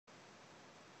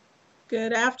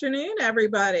Good afternoon,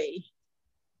 everybody.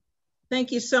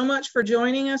 Thank you so much for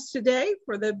joining us today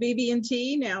for the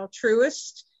BB&T, now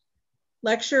Truist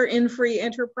Lecture in Free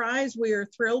Enterprise. We are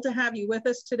thrilled to have you with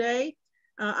us today.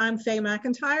 I'm Faye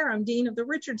McIntyre. I'm Dean of the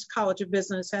Richards College of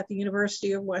Business at the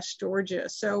University of West Georgia.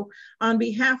 So on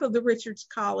behalf of the Richards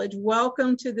College,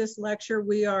 welcome to this lecture.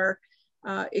 We are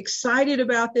excited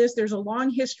about this. There's a long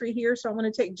history here, so I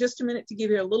want to take just a minute to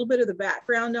give you a little bit of the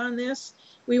background on this.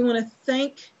 We want to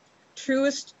thank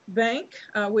Truist Bank,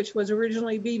 which was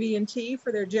originally BB&T,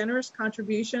 for their generous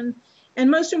contribution, and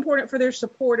most important, for their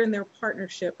support and their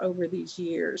partnership over these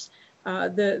years.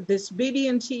 This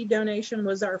BB&T donation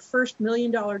was our first $1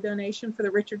 million donation for the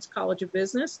Richards College of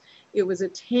Business. It was a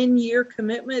 10-year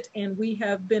commitment, and we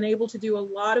have been able to do a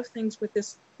lot of things with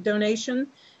this donation.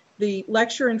 The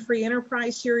Lecture in Free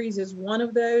Enterprise series is one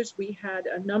of those. We had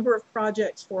a number of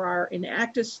projects for our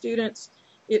inactive students.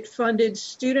 It funded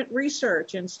student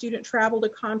research and student travel to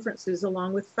conferences,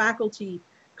 along with faculty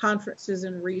conferences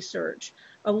and research.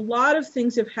 A lot of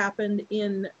things have happened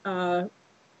in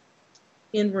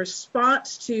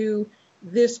response to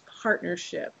this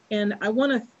partnership. And I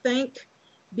want to thank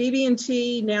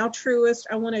BB&T, now Truist.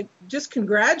 I want to just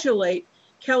congratulate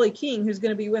Kelly King, who's going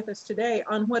to be with us today,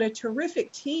 on what a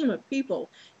terrific team of people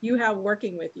you have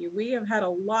working with you. We have had a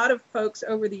lot of folks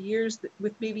over the years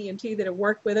with BB&T that have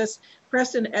worked with us.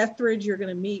 Preston Etheridge, you're going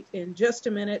to meet in just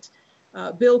a minute.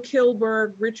 Bill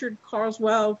Kilberg, Richard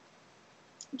Carswell,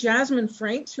 Jasmine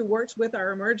Franks, who works with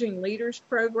our Emerging Leaders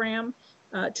program.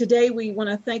 Today, we want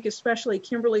to thank especially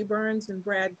Kimberly Burns and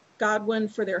Brad Godwin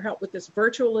for their help with this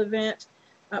virtual event.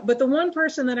 But the one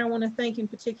person that I want to thank in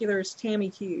particular is Tammy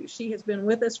Hughes. She has been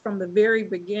with us from the very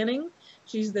beginning.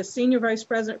 She's the Senior Vice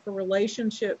President for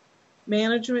Relationship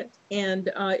Management and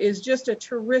is just a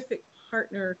terrific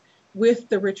partner with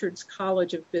the Richards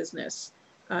College of Business.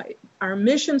 Our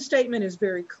mission statement is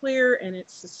very clear and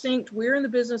it's succinct. We're in the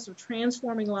business of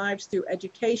transforming lives through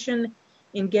education,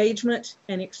 engagement,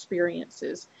 and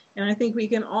experiences. And I think we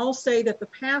can all say that the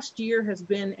past year has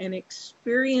been an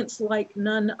experience like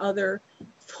none other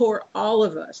for all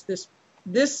of us.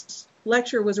 This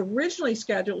lecture was originally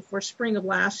scheduled for spring of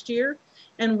last year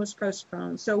and was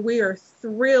postponed. So we are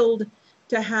thrilled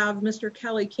to have Mr.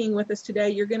 Kelly King with us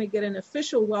today. You're going to get an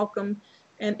official welcome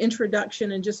and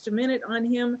introduction in just a minute on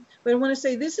him. But I want to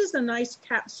say this is a nice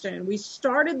capstone. We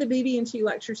started the BB&T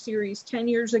lecture series 10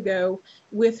 years ago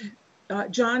with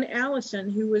John Allison,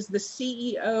 who was the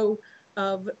CEO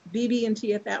of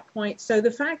BB&T at that point. So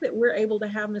the fact that we're able to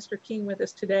have Mr. King with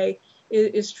us today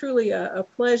is truly a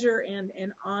pleasure and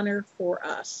an honor for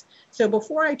us. So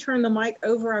before I turn the mic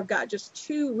over, I've got just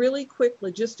two really quick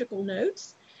logistical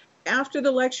notes. After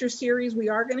the lecture series, we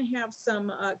are going to have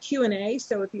some Q&A.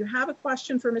 So if you have a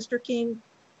question for Mr. King,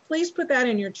 please put that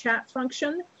in your chat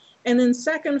function. And then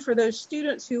second, for those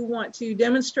students who want to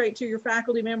demonstrate to your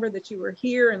faculty member that you were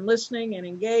here and listening and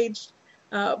engaged,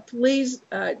 please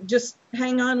just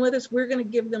hang on with us. We're going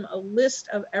to give them a list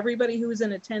of everybody who is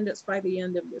in attendance by the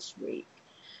end of this week.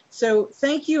 So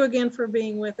thank you again for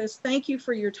being with us. Thank you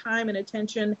for your time and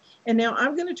attention. And now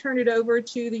I'm going to turn it over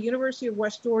to the University of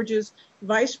West Georgia's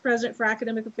Vice President for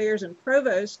Academic Affairs and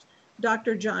Provost,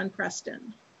 Dr. John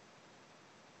Preston.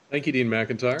 Thank you, Dean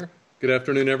McIntyre. Good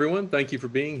afternoon, everyone. Thank you for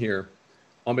being here.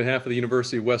 On behalf of the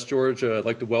University of West Georgia, I'd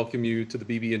like to welcome you to the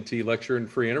BB&T Lecture in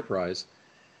Free Enterprise.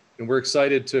 And we're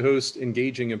excited to host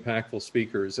engaging, impactful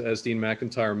speakers. As Dean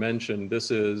McIntyre mentioned,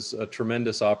 this is a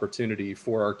tremendous opportunity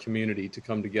for our community to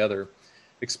come together,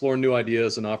 explore new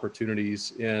ideas and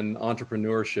opportunities in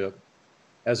entrepreneurship.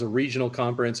 As a regional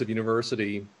comprehensive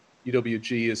university,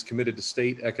 UWG is committed to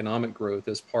state economic growth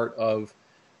as part of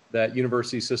that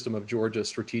University System of Georgia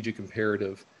strategic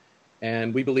imperative.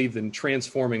 And we believe in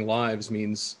transforming lives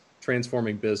means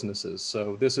transforming businesses.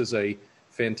 So this is a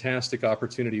fantastic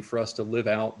opportunity for us to live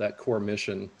out that core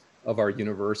mission of our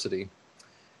university.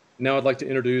 Now I'd like to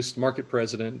introduce Market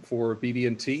President for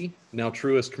BB&T, now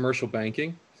Truist Commercial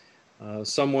Banking,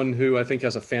 someone who I think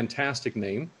has a fantastic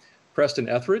name, Preston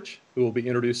Etheridge, who will be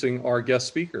introducing our guest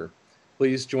speaker.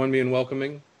 Please join me in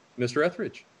welcoming Mr.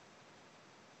 Etheridge.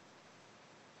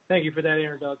 Thank you for that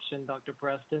introduction, Dr.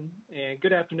 Preston. And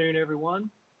good afternoon,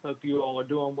 everyone. Hope you all are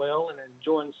doing well and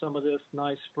enjoying some of this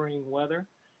nice spring weather.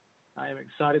 I am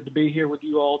excited to be here with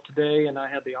you all today, and I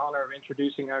have the honor of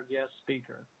introducing our guest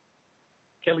speaker.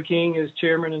 Kelly King is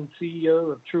Chairman and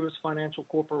CEO of Truist Financial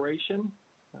Corporation.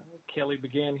 Kelly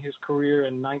began his career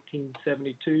in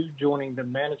 1972, joining the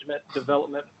Management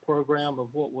Development Program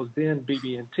of what was then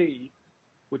BB&T,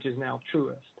 which is now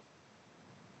Truist.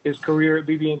 His career at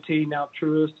BB&T, now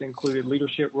Truist, included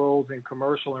leadership roles in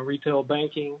commercial and retail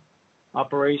banking,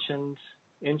 operations,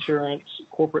 insurance,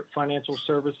 corporate financial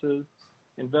services,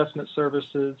 investment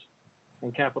services,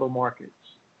 and capital markets.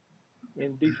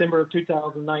 In December of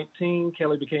 2019,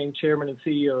 Kelly became chairman and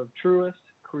CEO of Truist,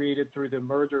 created through the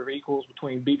merger of equals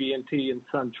between BB&T and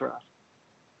SunTrust.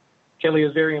 Kelly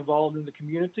is very involved in the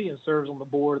community and serves on the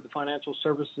board of the Financial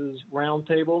Services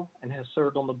Roundtable and has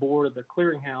served on the board of the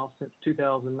Clearinghouse since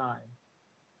 2009.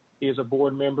 He is a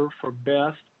board member for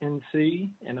Best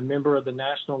NC and a member of the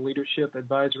National Leadership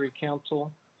Advisory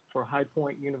Council for High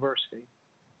Point University.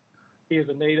 He is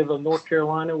a native of North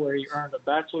Carolina, where he earned a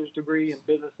bachelor's degree in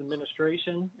business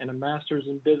administration and a master's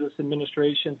in business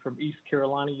administration from East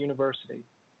Carolina University.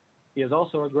 He is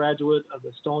also a graduate of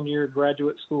the Stonier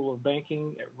Graduate School of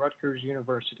Banking at Rutgers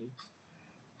University.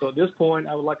 So at this point,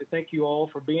 I would like to thank you all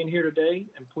for being here today,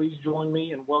 and please join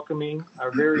me in welcoming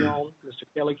our very own Mr.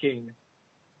 Kelly King.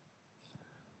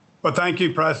 Well, thank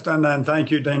you, Preston, and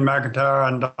thank you, Dean McIntyre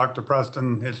and Dr.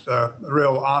 Preston. It's a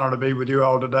real honor to be with you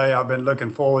all today. I've been looking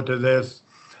forward to this.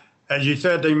 As you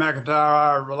said, Dean McIntyre,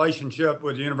 our relationship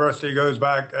with the university goes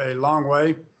back a long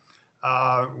way.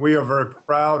 We are very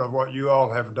proud of what you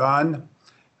all have done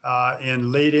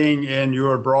in leading in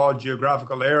your broad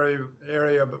geographical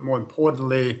area, but more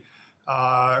importantly,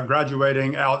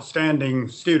 graduating outstanding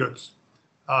students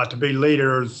to be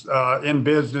leaders in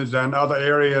business and other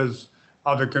areas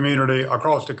of the community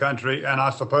across the country, and I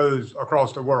suppose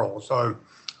across the world. So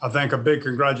I think a big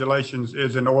congratulations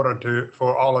is in order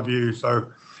for all of you.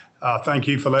 So thank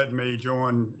you for letting me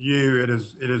join you. It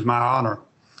is my honor.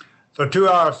 So to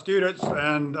our students,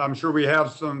 and I'm sure we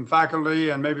have some faculty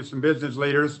and maybe some business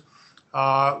leaders,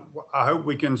 I hope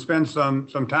we can spend some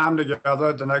time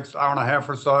together the next hour and a half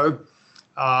or so.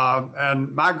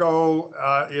 And my goal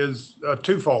is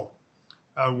twofold.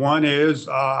 One is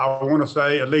I want to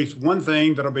say at least one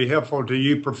thing that'll be helpful to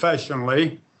you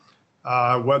professionally,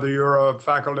 whether you're a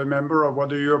faculty member or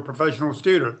whether you're a professional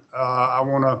student. I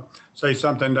want to say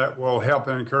something that will help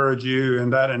and encourage you in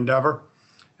that endeavor.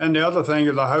 And the other thing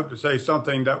is I hope to say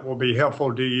something that will be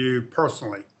helpful to you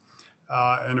personally.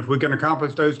 And if we can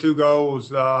accomplish those two goals,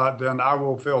 then I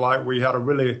will feel like we had a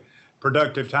really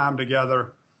productive time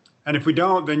together. And if we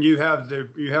don't, then you have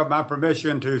my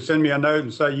permission to send me a note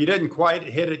and say, you didn't quite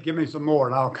hit it, give me some more,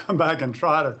 and I'll come back and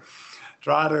try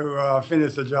to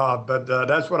finish the job. But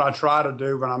that's what I try to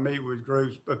do when I meet with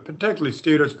groups, but particularly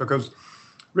students, because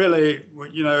really,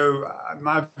 you know,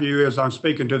 my view is I'm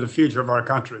speaking to the future of our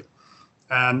country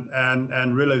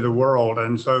and really the world.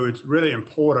 And so it's really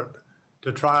important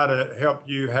to try to help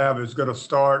you have as good a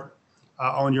start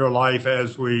on your life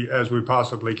as we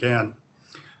possibly can.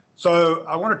 So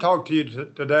I want to talk to you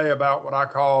today about what I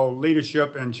call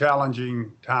leadership in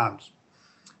challenging times.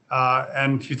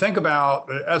 And if you think about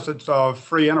the essence of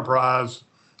free enterprise,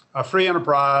 a free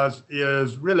enterprise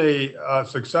is really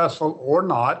successful or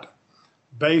not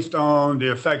based on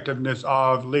the effectiveness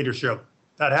of leadership.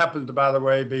 That happens to, by the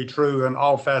way, be true in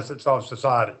all facets of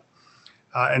society.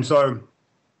 And so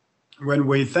when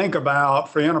we think about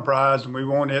free enterprise and we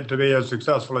want it to be as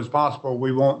successful as possible,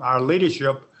 we want our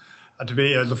leadership to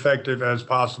be as effective as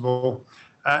possible.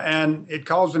 And it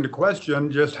calls into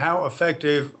question just how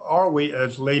effective are we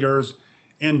as leaders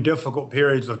in difficult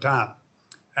periods of time.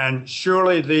 And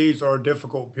surely these are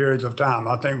difficult periods of time.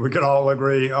 I think we could all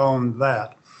agree on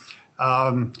that.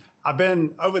 I've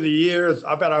been, over the years,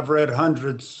 I bet I've read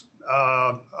hundreds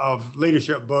of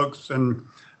leadership books, and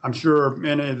I'm sure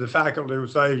many of the faculty would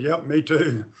say, yep, me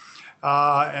too.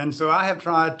 And so I have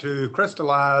tried to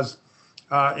crystallize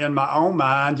in my own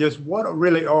mind just what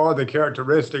really are the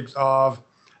characteristics of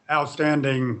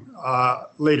outstanding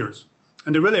leaders.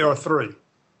 And there really are three.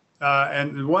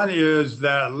 And one is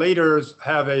that leaders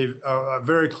have a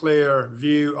very clear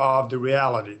view of the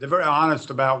reality. They're very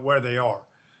honest about where they are.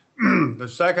 The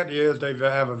second is they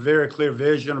have a very clear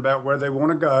vision about where they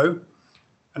want to go.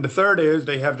 And the third is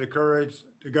they have the courage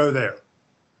to go there.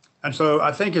 And so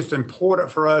I think it's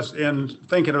important for us in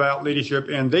thinking about leadership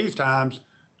in these times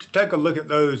to take a look at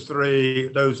those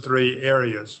three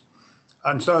areas.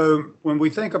 And so when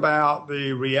we think about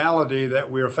the reality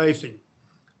that we're facing,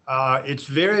 it's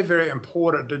very, very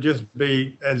important to just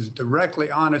be as directly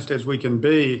honest as we can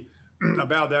be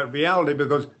about that reality,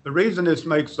 because the reason this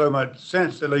makes so much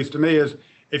sense, at least to me, is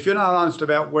if you're not honest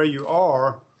about where you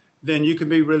are, then you can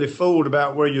be really fooled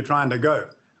about where you're trying to go.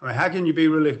 I mean, how can you be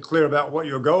really clear about what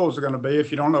your goals are going to be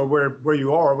if you don't know where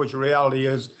you are, what your reality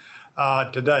is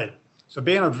today? So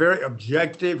being a very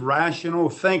objective, rational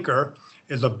thinker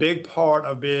is a big part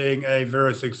of being a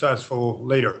very successful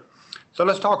leader. So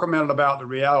let's talk a minute about the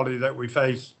reality that we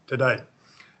face today.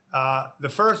 The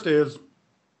first is,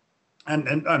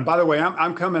 and by the way,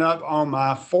 I'm coming up on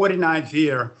my 49th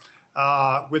year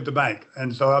with the bank.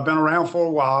 And so I've been around for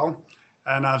a while,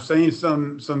 and I've seen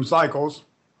some cycles,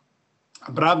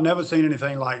 but I've never seen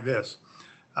anything like this.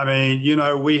 I mean, you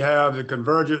know, we have the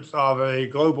convergence of a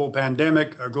global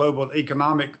pandemic, a global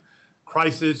economic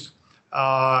crisis,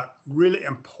 really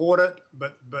important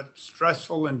but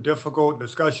stressful and difficult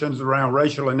discussions around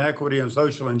racial inequity and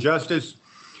social injustice.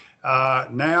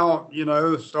 Now, you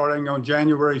know, starting on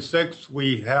January 6th,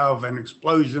 we have an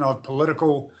explosion of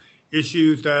political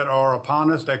issues that are upon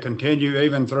us that continue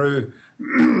even through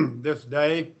this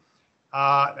day.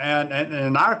 And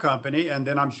in our company, and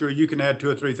then I'm sure you can add 2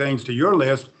 or 3 things to your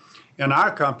list. In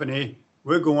our company,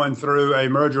 we're going through a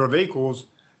merger of equals,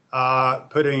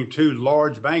 putting 2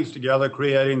 large banks together,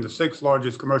 creating the 6th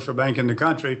largest commercial bank in the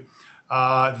country.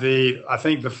 I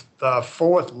think the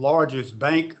 4th largest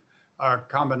bank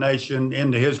combination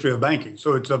in the history of banking.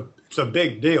 So it's a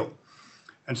big deal.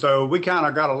 And so we kind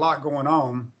of got a lot going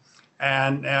on.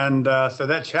 And so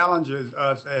that challenges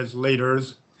us as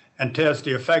leaders and tests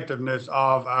the effectiveness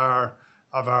of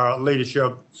our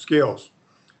leadership skills.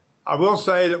 I will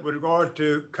say that with regard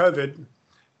to COVID,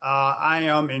 I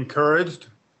am encouraged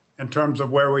in terms of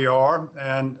where we are.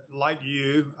 And like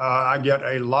you, I get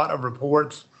a lot of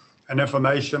reports and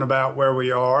information about where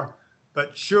we are,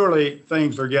 but surely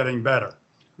things are getting better.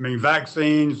 I mean,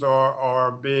 vaccines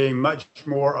are being much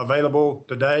more available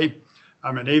today.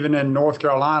 I mean, even in North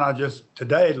Carolina, just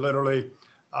today, literally,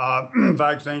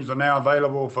 vaccines are now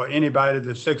available for anybody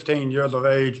that's 16 years of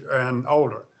age and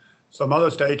older. Some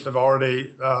other states have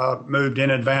already moved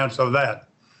in advance of that.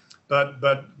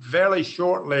 But fairly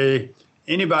shortly,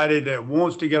 anybody that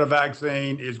wants to get a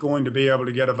vaccine is going to be able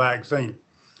to get a vaccine.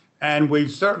 And we've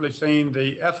certainly seen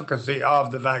the efficacy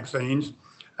of the vaccines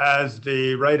as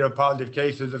the rate of positive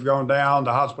cases have gone down,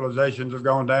 the hospitalizations have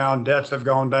gone down, deaths have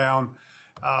gone down.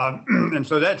 And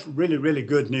so that's really, really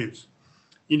good news.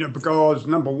 You know, because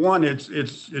number one, it's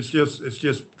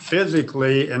just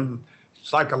physically and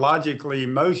psychologically,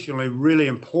 emotionally really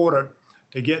important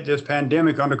to get this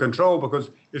pandemic under control, because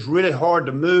it's really hard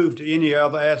to move to any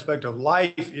other aspect of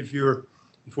life if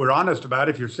we're honest about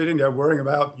it. If you're sitting there worrying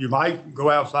about you might go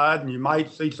outside and you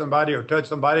might see somebody or touch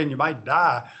somebody and you might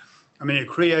die. I mean, it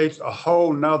creates a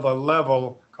whole nother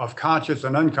level of conscious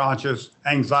and unconscious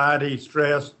anxiety,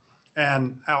 stress,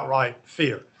 and outright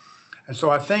fear. And so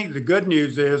I think the good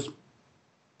news is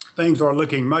things are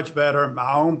looking much better.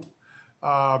 My own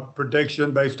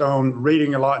prediction, based on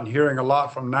reading a lot and hearing a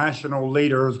lot from national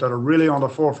leaders that are really on the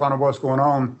forefront of what's going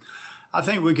on, I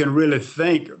think we can really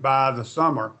think by the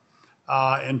summer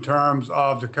in terms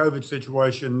of the COVID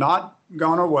situation not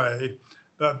gone away,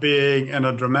 but being in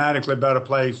a dramatically better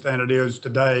place than it is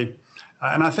today.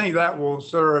 And I think that will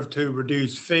serve to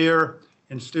reduce fear,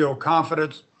 instill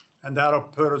confidence, and that'll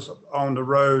put us on the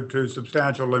road to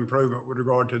substantial improvement with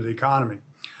regard to the economy.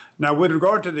 Now, with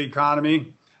regard to the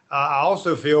economy, I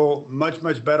also feel much,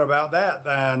 much better about that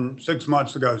than 6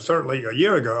 months ago, certainly a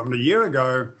year ago. I mean, a year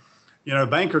ago, you know,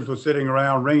 bankers were sitting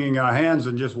around wringing our hands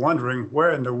and just wondering,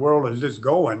 where in the world is this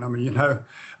going? I mean, you know,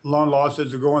 loan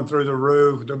losses are going through the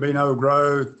roof, there'll be no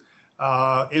growth,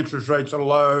 interest rates are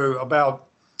low, about,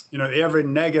 you know, every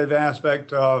negative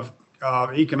aspect of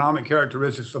economic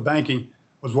characteristics of banking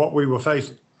was what we were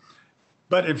facing.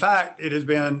 But in fact, it has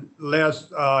been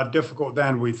less difficult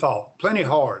than we thought. Plenty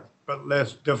hard, but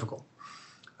less difficult.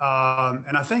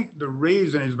 And I think the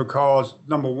reason is because,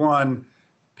 number one,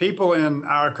 people in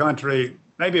our country,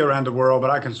 maybe around the world, but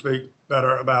I can speak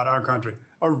better about our country,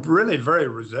 are really very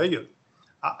resilient.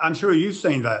 I'm sure you've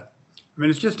seen that. I mean,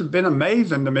 it's just been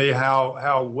amazing to me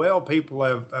how well people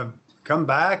have come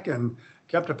back and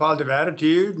kept a positive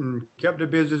attitude and kept their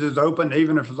businesses open,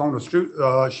 even if it's on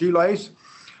a shoelace.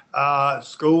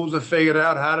 Schools have figured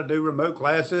out how to do remote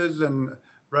classes, and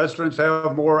restaurants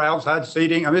have more outside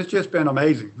seating. I mean, it's just been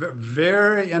amazing.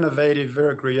 Very innovative,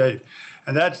 very creative.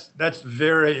 And that's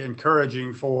very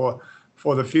encouraging for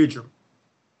the future.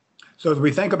 So as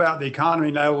we think about the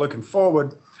economy now looking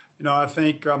forward, you know, I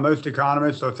think most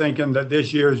economists are thinking that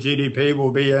this year's GDP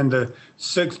will be in the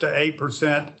 6 to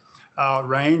 8%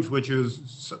 range, which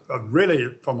is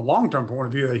really, from a long-term point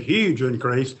of view, a huge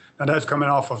increase. And that's coming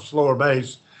off a slower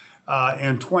base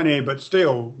in 20, but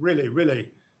still really,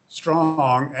 really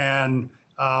strong. And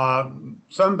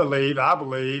some believe, I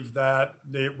believe, that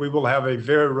we will have a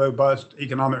very robust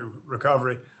economic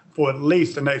recovery for at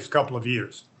least the next couple of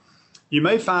years. You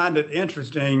may find it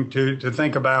interesting to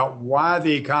think about why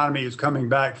the economy is coming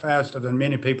back faster than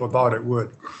many people thought it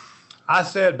would. I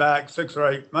said back 6 or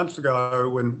 8 months ago,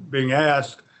 when being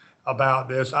asked about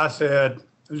this, I said,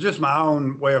 it was just my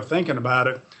own way of thinking about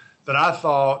it, that I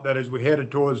thought that as we headed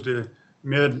towards the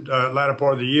latter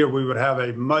part of the year, we would have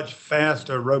a much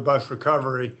faster, robust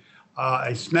recovery,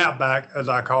 a snapback, as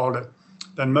I called it,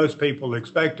 than most people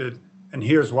expected. And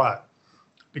here's why.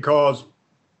 Because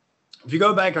if you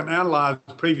go back and analyze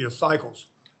previous cycles,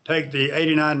 take the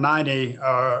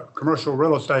 89-90 commercial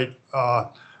real estate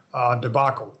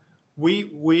debacle,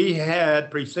 we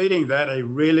had preceding that a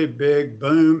really big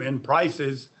boom in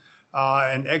prices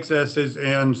and excesses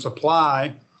in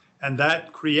supply, and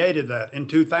that created that. In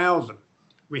 2000,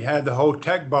 we had the whole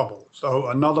tech bubble. So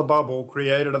another bubble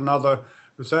created another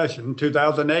recession. In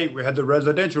 2008, we had the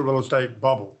residential real estate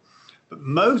bubble. But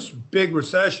most big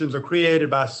recessions are created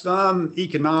by some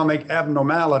economic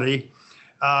abnormality,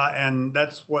 and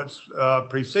that's what's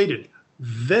preceded.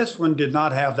 This one did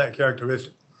not have that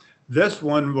characteristic. This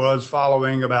one was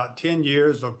following about 10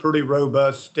 years of pretty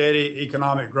robust, steady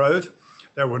economic growth.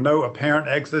 There were no apparent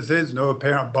excesses, no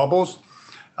apparent bubbles.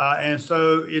 And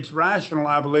so it's rational,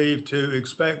 I believe, to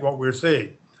expect what we're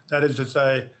seeing. That is to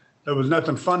say, there was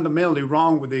nothing fundamentally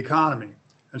wrong with the economy.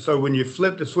 And so when you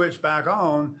flip the switch back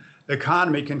on, the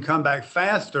economy can come back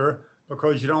faster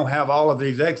because you don't have all of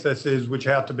these excesses which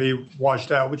have to be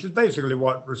washed out, which is basically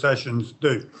what recessions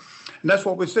do. And that's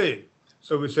what we see.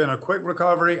 So we're seeing a quick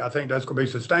recovery. I think that's going to be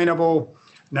sustainable.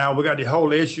 Now we got the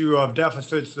whole issue of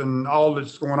deficits and all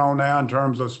that's going on now in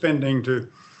terms of spending to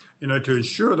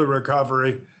ensure the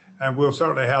recovery. And we'll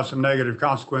certainly have some negative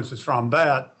consequences from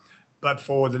that. But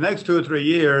for the next 2 or 3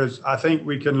 years, I think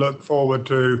we can look forward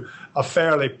to a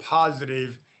fairly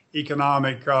positive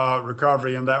economic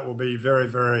recovery, and that will be very,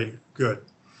 very good.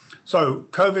 So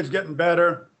COVID's getting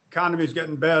better, economy's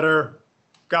getting better,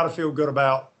 got to feel good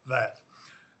about that.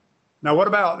 Now, what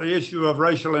about the issue of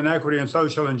racial inequity and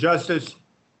social injustice?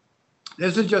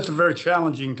 This is just a very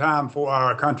challenging time for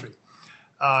our country.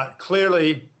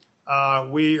 Clearly,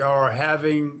 we are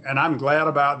having, and I'm glad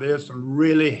about this, some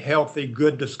really healthy,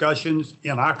 good discussions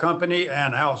in our company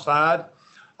and outside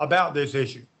about this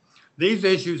issue. These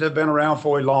issues have been around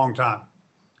for a long time.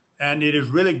 And it is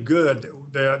really good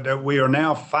that we are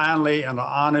now finally, in an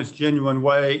honest, genuine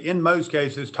way, in most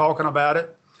cases, talking about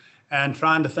it and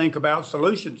trying to think about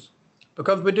solutions,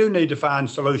 because we do need to find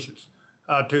solutions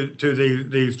to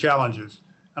these challenges.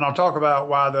 And I'll talk about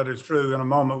why that is true in a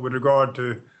moment with regard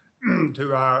to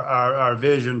our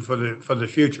vision for the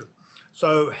future.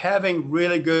 So having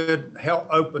really good,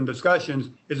 open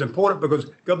discussions is important, because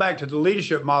go back to the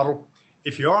leadership model.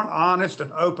 If you aren't honest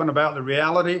and open about the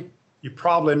reality, you're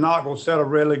probably not going to set a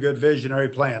really good visionary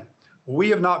plan. We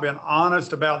have not been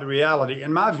honest about the reality,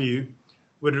 in my view,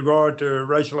 with regard to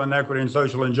racial inequity and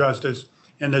social injustice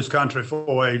in this country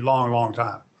for a long, long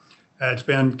time. It's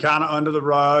been kind of under the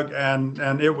rug,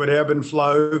 and it would ebb and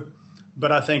flow.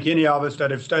 But I think any of us that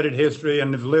have studied history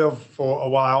and have lived for a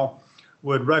while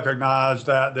would recognize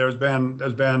that there's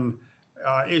been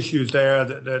issues there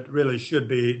that really should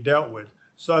be dealt with.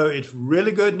 So it's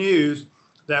really good news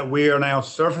that we are now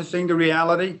surfacing the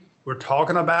reality. We're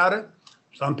talking about it.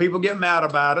 Some people get mad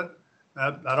about it.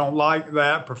 I don't like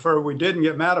that. Prefer we didn't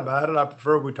get mad about it. I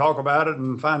prefer we talk about it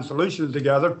and find solutions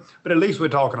together, but at least we're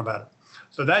talking about it.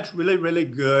 So that's really, really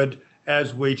good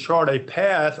as we chart a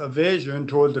path, a vision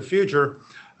towards the future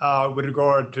with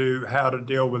regard to how to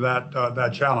deal with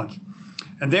that challenge.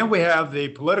 And then we have the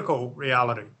political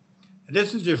reality. And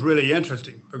this is just really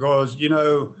interesting because, you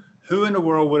know, who in the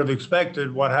world would have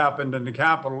expected what happened in the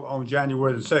Capitol on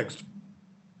January the 6th?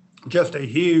 Just a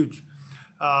huge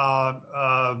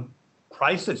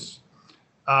crisis.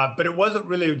 But it wasn't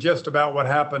really just about what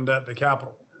happened at the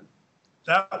Capitol.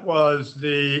 That was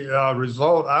the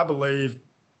result, I believe,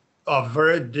 of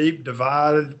very deep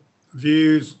divided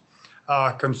views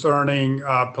concerning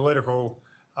political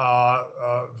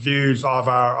views of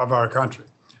our country.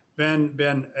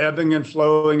 Been ebbing and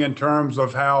flowing in terms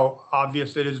of how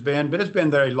obvious it has been, but it's been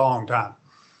there a long time,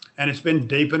 and it's been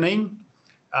deepening,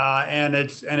 and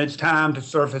it's time to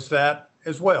surface that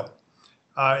as well.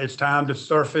 It's time to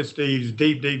surface these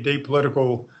deep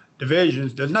political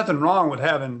divisions. There's nothing wrong with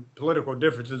having political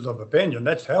differences of opinion.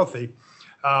 That's healthy,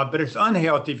 but it's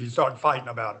unhealthy if you start fighting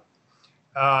about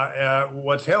it.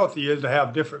 What's healthy is to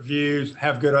have different views,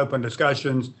 have good open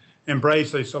discussions,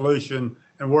 embrace a solution,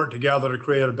 and work together to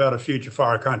create a better future for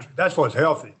our country. That's what's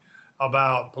healthy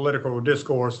about political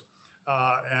discourse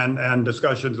and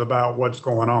discussions about what's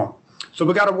going on. So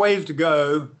we got a ways to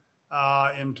go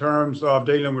in terms of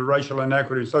dealing with racial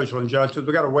inequity and social injustice.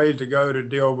 We got a ways to go to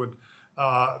deal with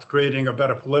creating a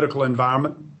better political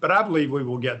environment, but I believe we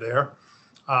will get there.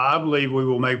 I believe we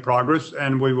will make progress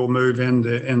and we will move in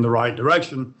the right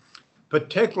direction,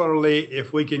 particularly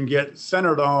if we can get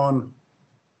centered on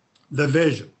the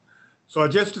vision. So I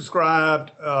just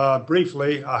described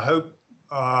briefly, I hope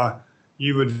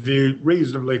you would view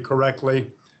reasonably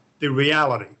correctly the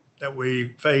reality that we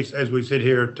face as we sit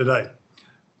here today.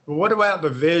 But what about the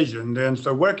vision then?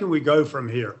 So where can we go from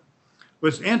here?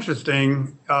 What's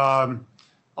interesting, a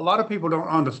lot of people don't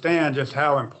understand just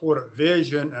how important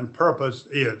vision and purpose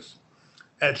is.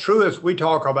 At Truist, we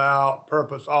talk about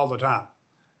purpose all the time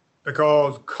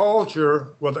because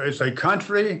culture, whether it's a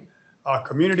country, a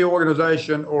community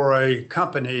organization, or a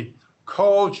company,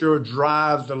 culture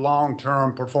drives the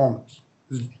long-term performance.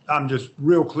 I'm just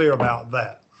real clear about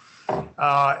that.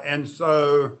 And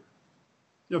so,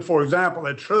 for example,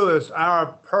 at Truist, our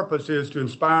purpose is to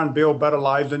inspire and build better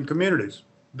lives in communities.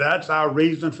 That's our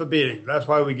reason for being. That's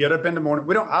why we get up in the morning.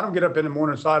 I don't get up in the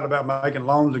morning excited about making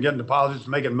loans and getting deposits,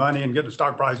 and making money and getting the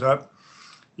stock price up.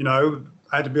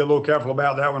 I had to be a little careful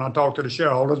about that when I talk to the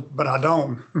shareholders, but I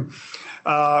don't.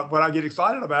 What I get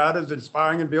excited about is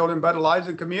inspiring and building better lives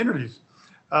in communities.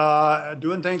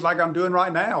 Doing things like I'm doing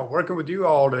right now, working with you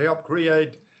all to help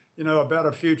create, a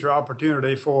better future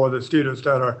opportunity for the students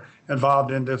that are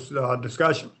involved in this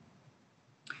discussion.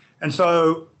 And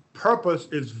so purpose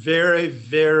is very,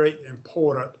 very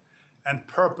important, and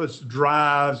purpose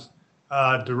drives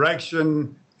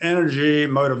direction, energy,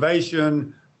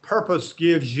 motivation. Purpose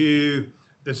gives you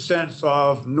the sense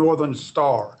of Northern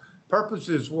Star. Purpose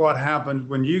is what happens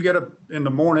when you get up in the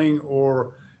morning,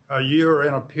 or you're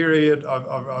in a period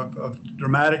of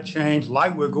dramatic change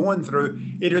like we're going through.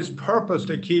 It is purpose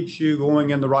that keeps you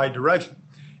going in the right direction.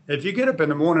 If you get up in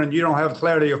the morning and you don't have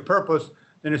clarity of purpose,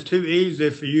 then it's too easy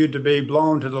for you to be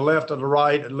blown to the left or the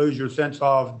right and lose your sense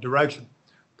of direction.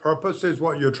 Purpose is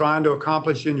what you're trying to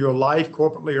accomplish in your life,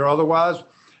 corporately or otherwise,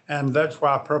 and that's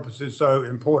why purpose is so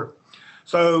important.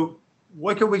 So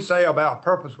what can we say about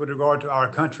purpose with regard to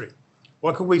our country?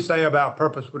 What can we say about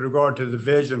purpose with regard to the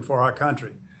vision for our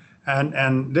country?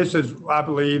 And this is, I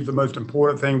believe, the most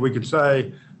important thing we could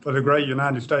say for the great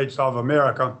United States of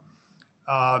America.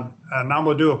 And I'm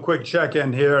going to do a quick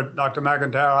check-in here. Dr.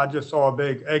 McIntyre, I just saw a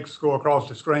big X go across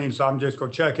the screen, so I'm just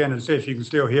going to check in and see if you can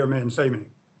still hear me and see me.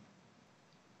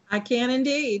 I can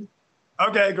indeed.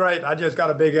 Okay, great. I just got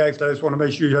a big X. I just want to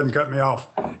make sure you hadn't cut me off.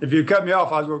 If you cut me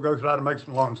off, I was going to go try to make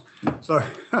some loans. So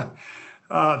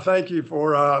thank you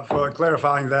for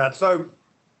clarifying that.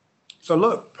 So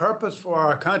look, purpose for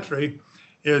our country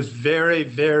is very,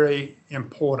 very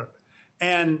important.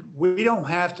 And we don't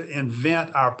have to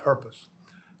invent our purpose.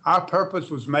 Our purpose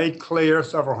was made clear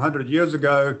several hundred years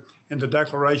ago in the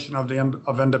Declaration of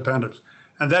Independence.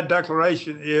 And that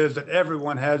declaration is that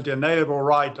everyone has the inalienable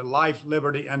right to life,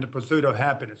 liberty, and the pursuit of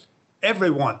happiness.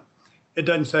 Everyone. It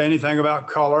doesn't say anything about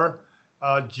color,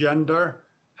 gender,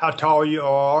 how tall you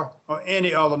are, or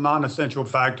any other non-essential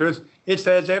factors. It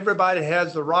says everybody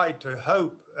has the right to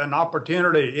hope and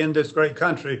opportunity in this great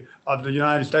country of the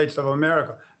United States of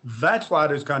America. That's why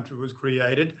this country was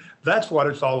created. That's what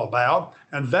it's all about.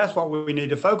 And that's what we need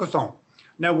to focus on.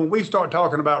 Now, when we start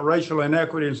talking about racial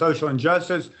inequity and social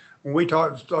injustice, when we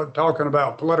start talking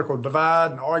about political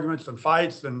divide and arguments and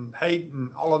fights and hate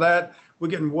and all of that, we're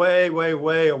getting way, way,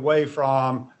 way away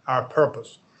from our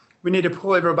purpose. We need to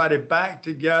pull everybody back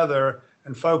together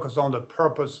and focus on the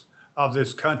purpose of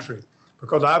this country,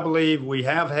 because I believe we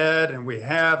have had and we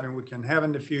can have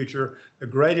in the future the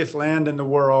greatest land in the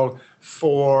world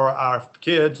for our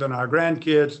kids and our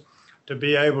grandkids to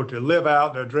be able to live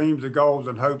out their dreams and goals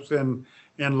and hopes in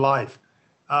life.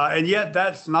 And yet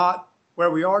that's not where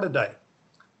we are today.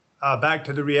 Back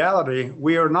to the reality,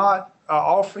 we are not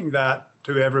offering that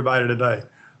to everybody today.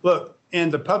 Look, in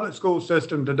the public school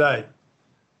system today,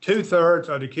 2/3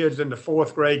 of the kids in the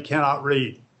 4th grade cannot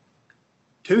read.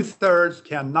 2/3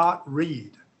 cannot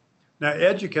read. Now,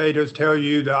 educators tell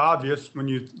you the obvious. When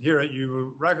you hear it, you will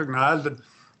recognize that,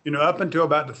 up until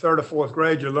about the 3rd or 4th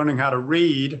grade, you're learning how to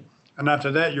read. And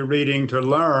after that, you're reading to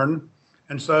learn.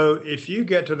 And so if you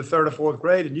get to the 3rd or 4th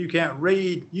grade and you can't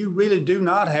read, you really do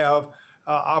not have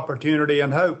opportunity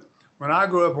and hope. When I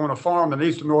grew up on a farm in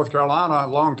eastern North Carolina a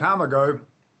long time ago,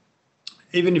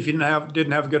 even if you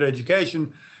didn't have a good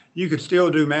education, you could still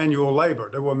do manual labor.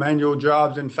 There were manual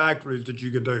jobs in factories that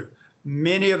you could do.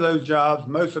 Many of those jobs,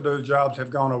 most of those jobs have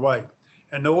gone away.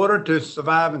 In order to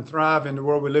survive and thrive in the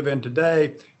world we live in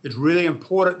today, it's really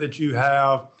important that you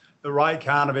have the right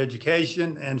kind of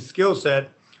education and skill set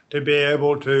to be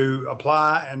able to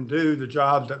apply and do the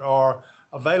jobs that are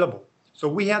available. So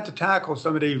we have to tackle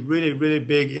some of these really, really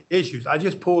big issues. I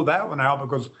just pulled that one out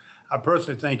because I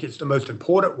personally think it's the most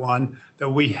important one that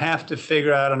we have to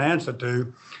figure out an answer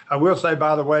to. I will say,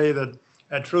 by the way, that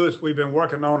at Truist, we've been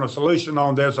working on a solution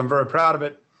on this. I'm very proud of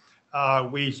it.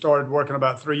 We started working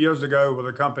about 3 years ago with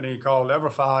a company called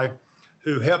Everfi,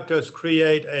 who helped us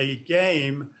create a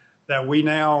game that we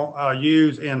now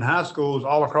use in high schools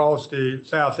all across the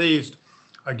Southeast,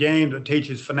 a game that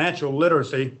teaches financial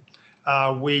literacy.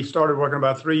 We started working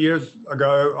about 3 years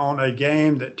ago on a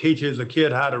game that teaches a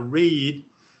kid how to read.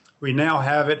 We now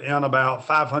have it in about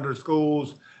 500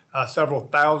 schools. Several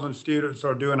thousand students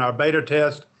are doing our beta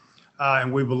test.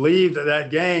 And we believe that that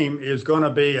game is going to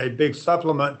be a big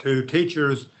supplement to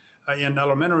teachers in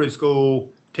elementary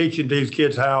school teaching these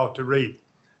kids how to read.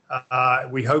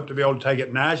 We hope to be able to take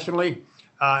it nationally,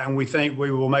 and we think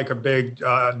we will make a big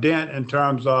dent in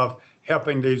terms of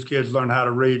helping these kids learn how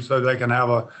to read so they can have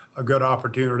a good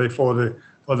opportunity for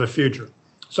the future.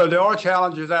 So there are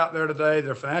challenges out there today.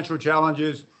 There are financial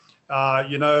challenges.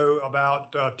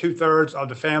 About 2/3 of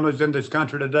the families in this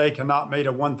country today cannot meet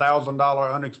a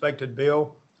 $1,000 unexpected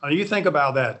bill. You think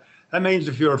about that. That means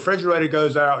if your refrigerator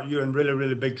goes out, you're in really,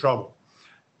 really big trouble.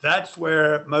 That's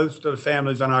where most of the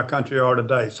families in our country are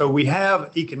today. So we have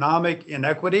economic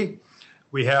inequity.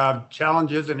 We have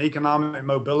challenges in economic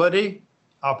mobility,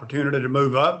 opportunity to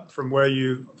move up from where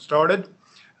you started.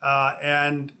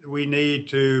 And we need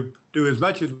to do as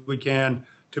much as we can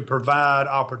to provide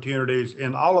opportunities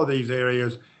in all of these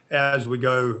areas as we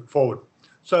go forward.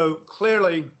 So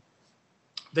clearly,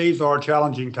 these are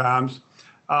challenging times.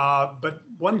 But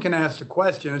one can ask the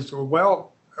question as to,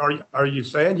 well, are you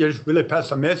saying you're just really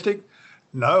pessimistic?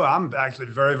 No, I'm actually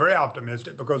very, very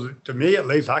optimistic because to me, at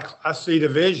least, I see the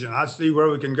vision. I see where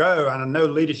we can go. And I know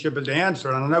leadership is the answer.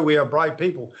 And I know we have bright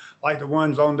people like the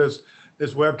ones on this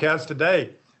webcast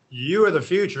today. You are the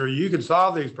future. You can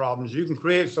solve these problems. You can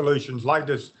create solutions like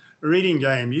this reading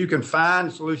game. You can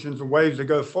find solutions and ways to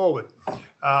go forward.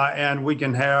 And we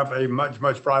can have a much,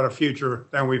 much brighter future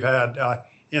than we've had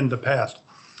in the past.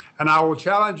 And I will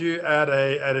challenge you at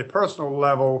a personal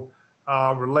level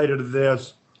related to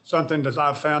this, something that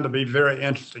I've found to be very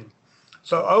interesting.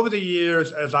 So over the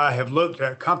years, as I have looked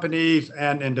at companies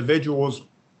and individuals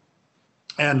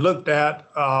and looked at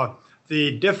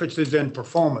the differences in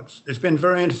performance, it's been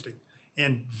very interesting.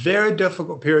 In very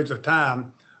difficult periods of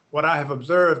time, what I have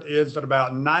observed is that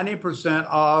about 90%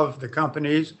 of the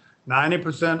companies,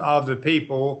 90% of the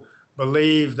people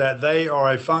believe that they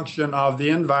are a function of the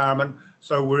environment.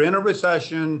 So we're in a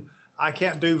recession. I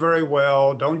can't do very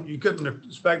well. You couldn't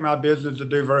expect my business to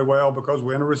do very well because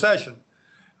we're in a recession.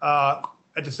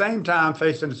 At the same time,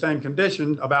 facing the same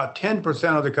condition, about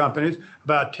 10% of the companies,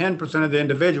 about 10% of the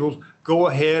individuals go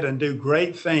ahead and do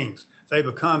great things. They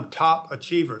become top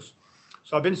achievers.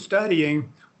 So I've been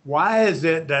studying why is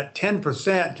it that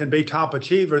 10% can be top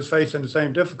achievers facing the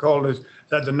same difficulties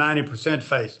that the 90%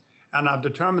 face. And I've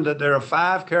determined that there are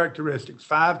 5 characteristics,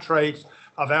 5 traits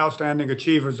of outstanding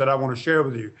achievers that I want to share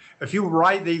with you. If you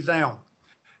write these down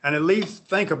and at least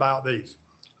think about these,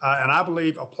 and I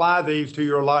believe apply these to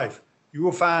your life, you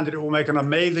will find that it will make an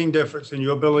amazing difference in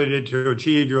your ability to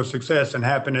achieve your success and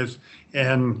happiness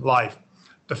in life.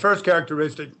 The first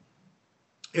characteristic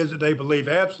is that they believe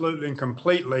absolutely and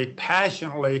completely,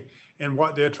 passionately in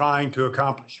what they're trying to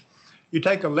accomplish. You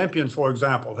take Olympians, for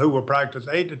example, who will practice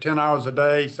 8 to 10 hours a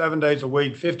day, 7 days a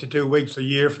week, 52 weeks a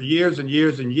year for years and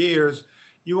years and years.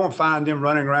 You won't find them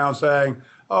running around saying,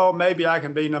 oh, maybe I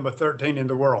can be number 13 in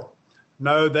the world.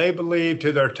 No, they believe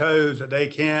to their toes that they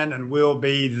can and will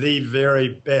be the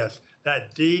very best.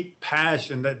 That deep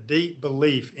passion, that deep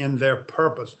belief in their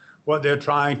purpose, what they're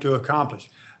trying to accomplish.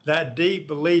 That deep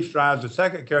belief drives the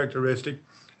second characteristic,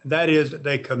 and that is that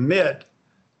they commit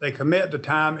the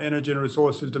time, energy, and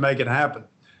resources to make it happen.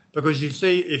 Because you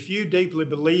see, if you deeply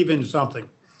believe in something,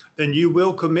 then you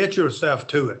will commit yourself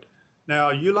to it. Now,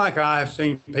 you like I have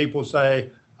seen people say,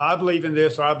 I believe in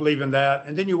this or I believe in that,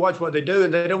 and then you watch what they do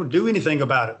and they don't do anything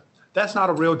about it. That's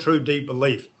not a real true deep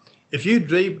belief. If you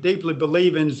deeply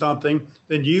believe in something,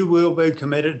 then you will be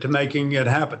committed to making it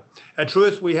happen. At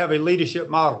Truist, we have a leadership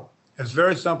model. It's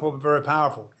very simple but very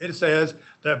powerful. It says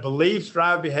that beliefs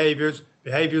drive behaviors,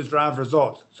 behaviors drive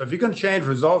results. So if you're going to change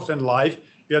results in life,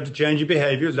 you have to change your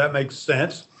behaviors. That makes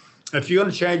sense. If you're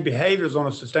going to change behaviors on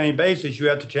a sustained basis, you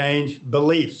have to change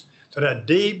beliefs. So that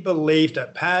deep belief,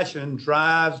 that passion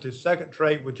drives the second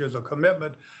trait, which is a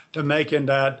commitment to making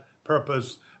that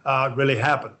purpose really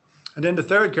happen. And then the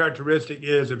third characteristic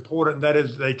is important. That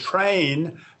is they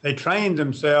train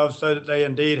themselves so that they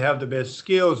indeed have the best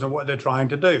skills in what they're trying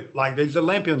to do. Like these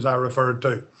Olympians I referred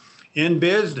to. In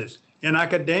business, in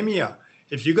academia,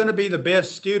 if you're going to be the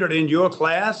best student in your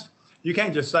class, you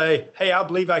can't just say, hey, I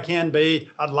believe I can be,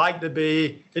 I'd like to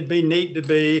be, it'd be neat to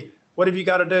be. What have you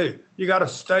got to do? You got to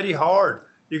study hard.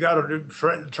 You got to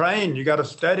train. You got to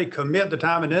study, commit the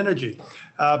time and energy,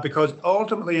 because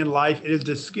ultimately in life, it is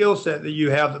the skill set that you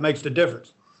have that makes the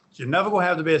difference. It's You're never going to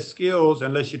have the best skills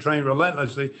unless you train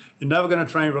relentlessly. You're never going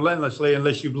to train relentlessly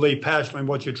unless you believe passionately in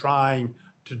what you're trying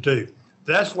to do.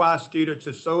 That's why students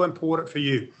is so important for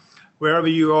you. Wherever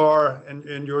you are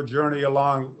in your journey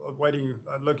along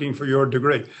looking for your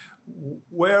degree,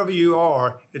 wherever you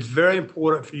are, it's very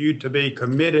important for you to be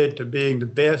committed to being the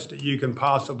best that you can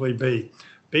possibly be.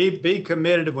 Be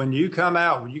committed when you come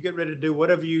out, when you get ready to do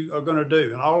whatever you are going to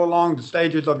do, and all along the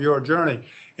stages of your journey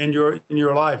in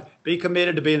your life, be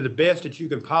committed to being the best that you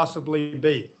can possibly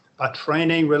be by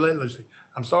training relentlessly.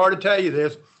 I'm sorry to tell you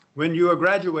this, when you are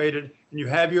graduated and you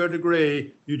have your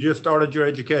degree, you just started your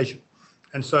education.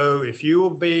 And so if you will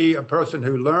be a person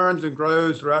who learns and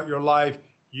grows throughout your life,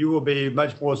 you will be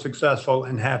much more successful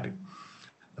and happy.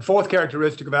 The fourth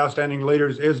characteristic of outstanding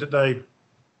leaders is that they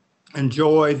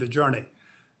enjoy the journey.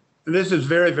 And this is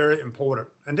very, very important.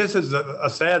 And this is a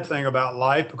sad thing about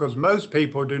life, because most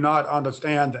people do not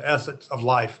understand the essence of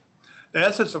life. The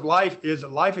essence of life is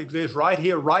that life exists right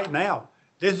here, right now.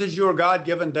 This is your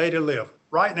God-given day to live,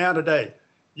 right now, today.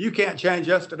 You can't change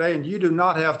yesterday, and you do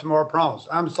not have tomorrow promised.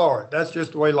 I'm sorry. That's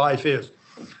just the way life is.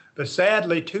 But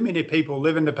sadly, too many people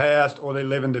live in the past, or they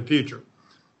live in the future.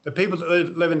 The people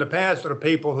that live in the past are the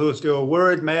people who are still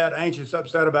worried, mad, anxious,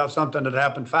 upset about something that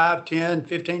happened 5, 10,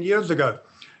 15 years ago.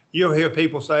 You'll hear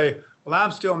people say, well,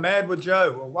 I'm still mad with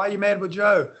Joe. Well, why are you mad with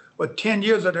Joe? Well, 10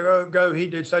 years ago, he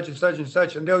did such and such and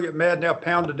such, and they'll get mad and they'll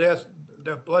pound to death.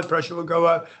 Their blood pressure will go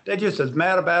up. They're just as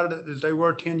mad about it as they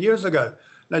were 10 years ago.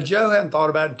 Now, Joe hadn't thought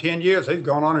about it in 10 years. He's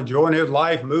gone on enjoying his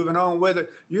life, moving on with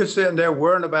it. You're sitting there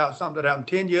worrying about something that happened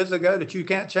 10 years ago that you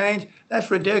can't change. That's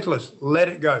ridiculous. Let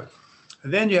it go.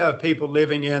 And then you have people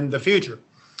living in the future.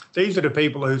 These are the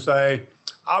people who say,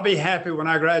 I'll be happy when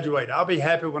I graduate. I'll be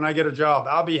happy when I get a job.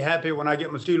 I'll be happy when I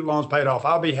get my student loans paid off.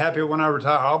 I'll be happy when I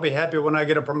retire. I'll be happy when I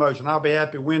get a promotion. I'll be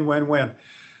happy when.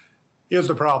 Here's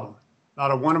the problem.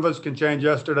 Not a one of us can change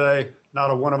yesterday. Not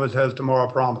a one of us has tomorrow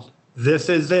promised. This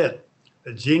is it.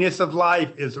 The genius of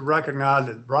life is to recognize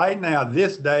that right now,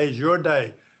 this day is your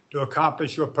day to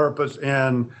accomplish your purpose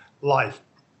in life.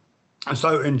 And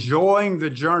so enjoying the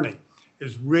journey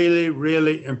is really,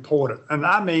 really important. And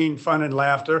I mean fun and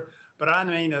laughter, but I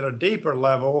mean at a deeper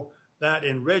level, that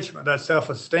enrichment, that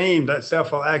self-esteem, that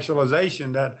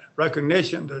self-actualization, that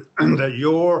recognition that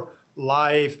your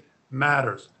life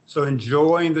matters. So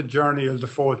enjoying the journey is the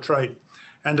fourth trait.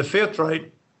 And the fifth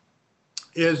trait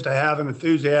is to have an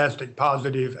enthusiastic,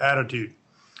 positive attitude.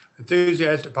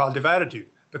 Enthusiastic, positive attitude.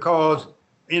 Because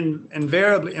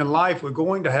invariably in life, we're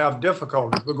going to have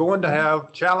difficulties. We're going to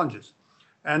have challenges.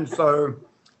 And so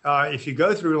if you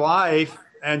go through life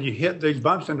and you hit these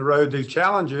bumps in the road, these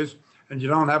challenges, and you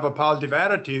don't have a positive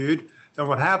attitude, then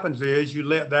what happens is you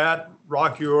let that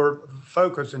rock your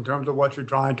focus in terms of what you're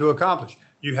trying to accomplish.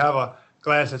 You have a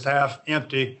glass is half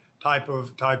empty type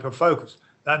of focus.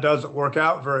 That doesn't work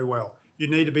out very well. You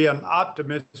need to be an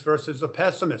optimist versus a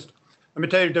pessimist. Let me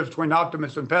tell you the difference between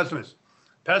optimists and pessimists.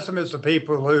 Pessimists are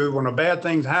people who, when a bad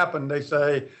thing happens, they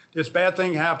say, this bad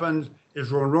thing happens, it's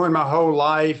going to ruin my whole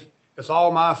life, it's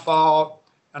all my fault,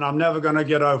 and I'm never going to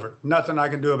get over it. Nothing I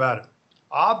can do about it.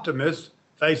 Optimists,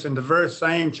 facing the very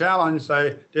same challenge,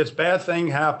 say, this bad thing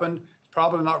happened, it's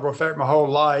probably not going to affect my whole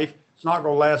life, it's not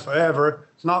going to last forever,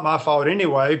 it's not my fault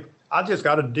anyway, I just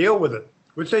got to deal with it,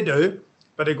 which they do.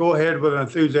 But they go ahead with an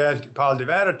enthusiastic, positive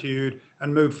attitude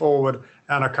and move forward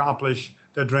and accomplish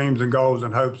their dreams and goals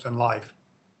and hopes in life.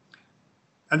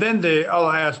 And then the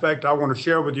other aspect I want to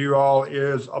share with you all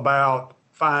is about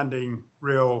finding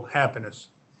real happiness.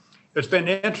 It's been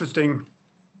interesting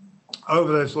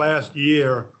over this last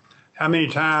year how many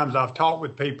times I've talked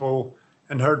with people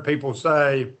and heard people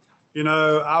say, you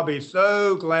know, I'll be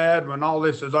so glad when all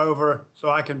this is over so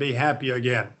I can be happy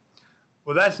again.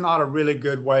 Well, that's not a really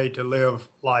good way to live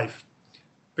life,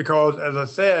 because, as I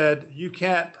said, you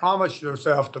can't promise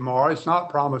yourself tomorrow. It's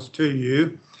not promised to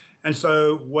you. And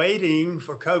so waiting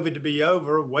for COVID to be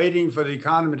over, waiting for the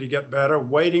economy to get better,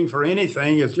 waiting for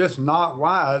anything is just not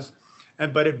wise.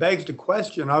 But it begs the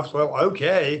question of, well,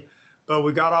 okay, but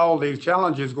we got all these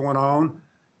challenges going on.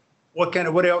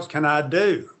 What else can I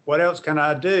do? What else can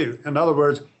I do? In other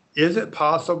words, is it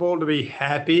possible to be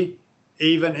happy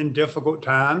even in difficult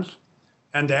times?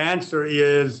 And the answer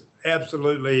is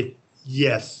absolutely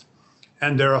yes.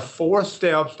 And there are 4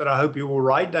 steps that I hope you will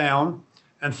write down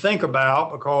and think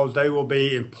about, because they will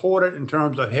be important in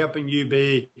terms of helping you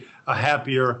be a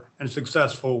happier and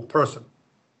successful person.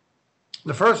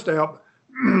 The first step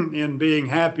in being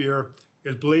happier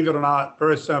is, believe it or not,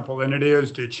 very simple, and it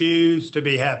is to choose to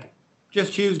be happy.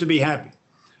 Just choose to be happy.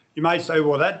 You might say,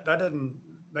 well, that doesn't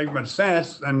make much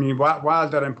sense. I mean, why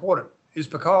is that important? It's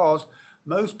because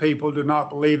most people do not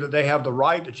believe that they have the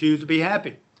right to choose to be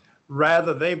happy.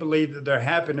 Rather, they believe that their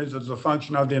happiness is a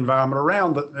function of the environment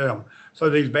around them. So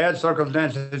these bad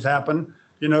circumstances happen.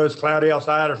 You know, it's cloudy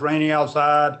outside, it's raining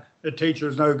outside, the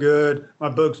teacher's no good, my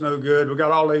book's no good. We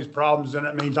got all these problems, and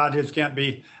it means I can't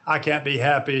be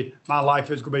happy. My life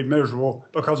is going to be miserable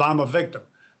because I'm a victim.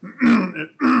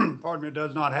 Pardon me, it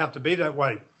does not have to be that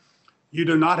way. You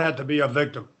do not have to be a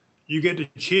victim. You get to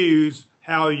choose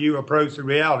how you approach the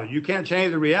reality. You can't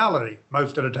change the reality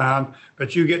most of the time,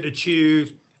 but you get to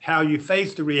choose how you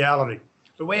face the reality.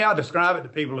 The way I describe it to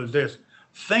people is this.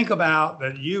 Think about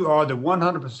that you are the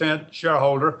 100%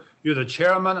 shareholder. You're the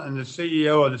chairman and the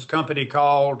CEO of this company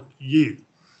called you.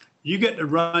 You get to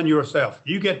run yourself.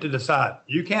 You get to decide.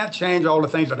 You can't change all the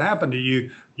things that happen to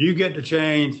you. You get to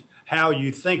change how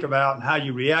you think about and how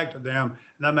you react to them.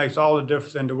 And that makes all the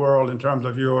difference in the world in terms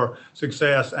of your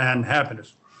success and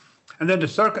happiness. And then the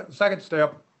second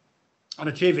step on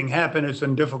achieving happiness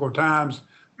in difficult times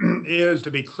is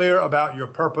to be clear about your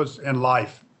purpose in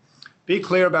life. Be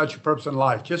clear about your purpose in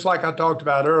life. Just like I talked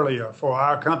about earlier, for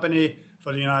our company,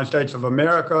 for the United States of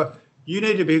America, you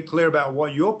need to be clear about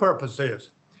what your purpose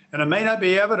is. And it may not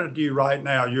be evident to you right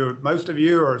now. Most of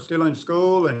you are still in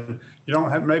school and you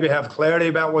don't maybe have clarity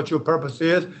about what your purpose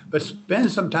is, but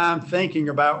spend some time thinking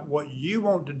about what you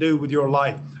want to do with your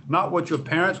life, not what your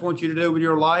parents want you to do with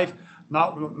your life,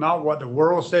 not what the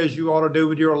world says you ought to do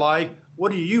with your life.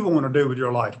 What do you want to do with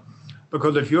your life?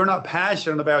 Because if you're not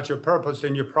passionate about your purpose,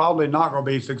 then you're probably not going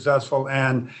to be successful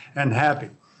and happy.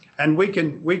 And we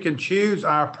can choose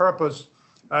our purpose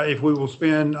if we will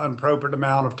spend an appropriate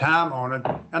amount of time on it.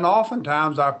 And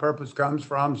oftentimes our purpose comes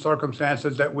from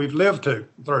circumstances that we've lived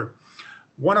through.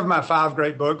 One of my 5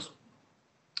 great books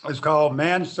is called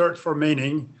Man's Search for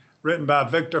Meaning, written by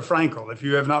Viktor Frankl. If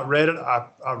you have not read it,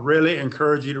 I really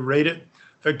encourage you to read it.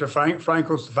 Viktor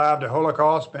Frankl survived the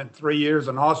Holocaust, spent 3 years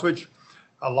in Auschwitz,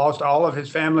 lost all of his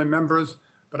family members.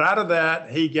 But out of that,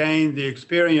 he gained the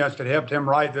experience that helped him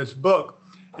write this book.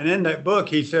 And in that book,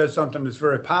 he says something that's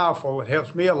very powerful. It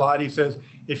helps me a lot. He says,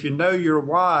 if you know your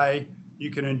why, you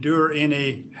can endure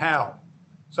any how.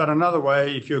 So in another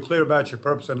way, if you're clear about your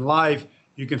purpose in life,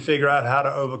 you can figure out how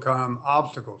to overcome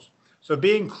obstacles. So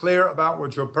being clear about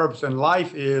what your purpose in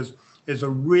life is a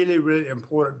really, really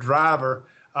important driver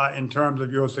in terms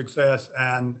of your success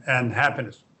and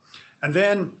happiness. And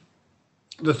then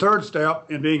the third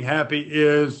step in being happy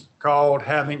is called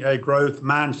having a growth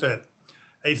mindset.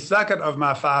 A second of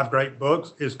my 5 great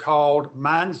books is called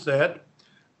Mindset,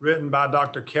 written by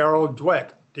Dr. Carol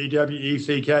Dweck,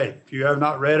 D-W-E-C-K. If you have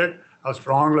not read it, I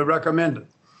strongly recommend it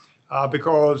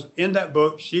because in that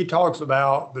book, she talks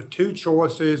about the 2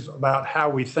 choices about how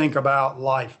we think about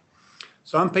life.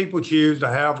 Some people choose to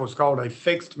have what's called a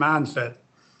fixed mindset.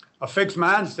 A fixed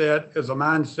mindset is a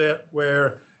mindset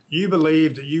where you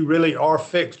believe that you really are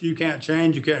fixed. You can't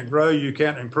change, you can't grow, you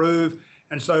can't improve.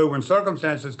 And so when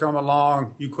circumstances come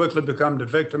along, you quickly become the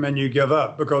victim and you give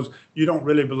up because you don't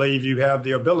really believe you have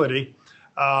the ability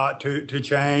to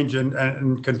change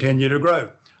and continue to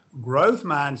grow. Growth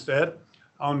mindset,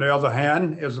 on the other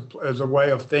hand, is a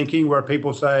way of thinking where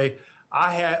people say,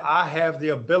 I have the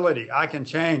ability, I can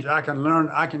change, I can learn,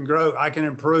 I can grow, I can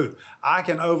improve, I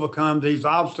can overcome these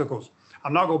obstacles.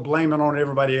 I'm not going to blame it on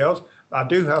everybody else. I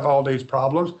do have all these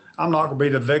problems. I'm not going to be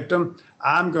the victim.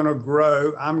 I'm going to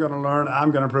grow. I'm going to learn.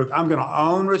 I'm going to improve. I'm going to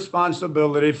own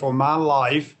responsibility for my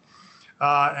life.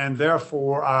 And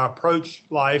therefore, I approach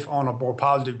life on a more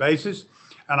positive basis.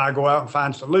 And I go out and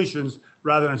find solutions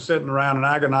rather than sitting around and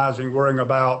agonizing, worrying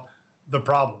about the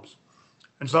problems.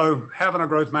 And so having a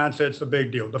growth mindset is a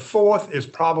big deal. The fourth is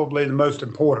probably the most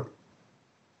important.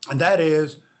 And that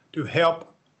is to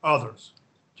help others.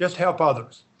 Just help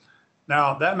others.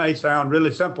 Now, that may sound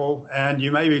really simple, and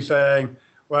you may be saying,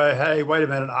 well, hey, wait a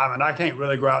minute, I can't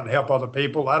really go out and help other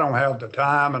people. I don't have the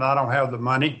time, and I don't have the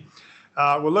money.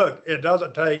 Well, look, it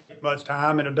doesn't take much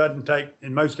time, and it doesn't take,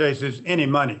 in most cases, any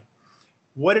money.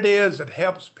 What it is that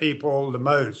helps people the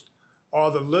most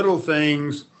are the little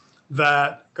things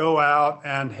that go out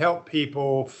and help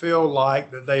people feel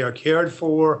like that they are cared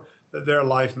for, that their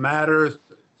life matters,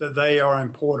 that they are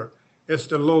important. It's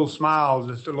the little smiles,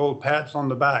 it's the little pats on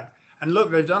the back. And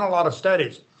look, they've done a lot of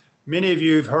studies. Many of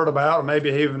you have heard about, or maybe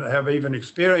have even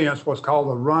experienced what's called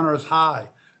the runner's high.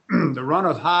 The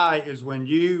runner's high is when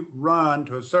you run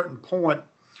to a certain point,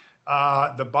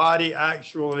 the body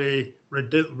actually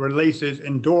releases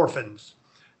endorphins,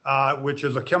 which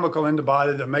is a chemical in the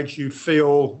body that makes you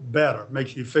feel better,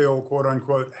 makes you feel, quote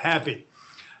unquote, happy.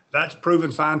 That's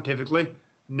proven scientifically.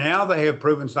 Now they have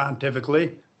proven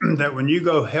scientifically that when you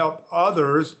go help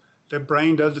others, the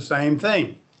brain does the same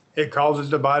thing. it causes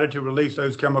the body to release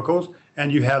those chemicals,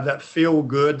 and you have that feel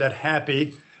good, that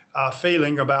happy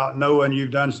feeling about knowing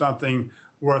you've done something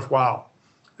worthwhile.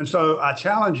 And so I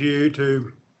challenge you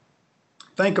to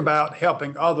think about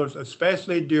helping others,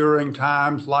 especially during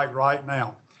times like right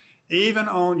now. Even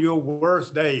on your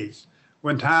worst days,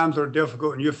 when times are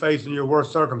difficult and you're facing your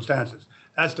worst circumstances,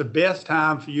 that's the best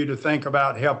time for you to think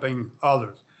about helping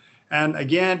others. And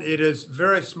again, it is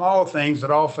very small things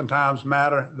that oftentimes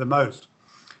matter the most.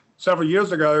 Several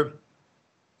years ago,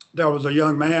 there was a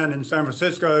young man in San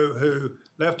Francisco who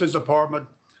left his apartment,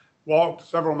 walked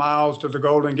several miles to the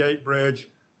Golden Gate Bridge,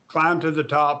 climbed to the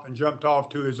top, and jumped off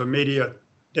to his immediate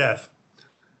death.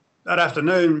 That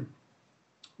afternoon,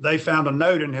 they found a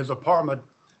note in his apartment,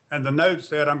 and the note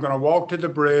said, "I'm going to walk to the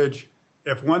bridge.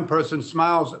 If one person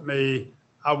smiles at me,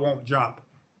 I won't jump."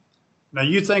 Now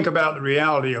you think about the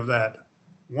reality of that.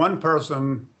 One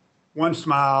person, one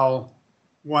smile,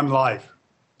 one life.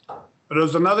 But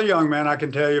there's another young man I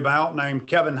can tell you about named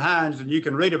Kevin Hines, and you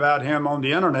can read about him on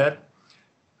the internet.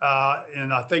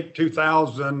 In I think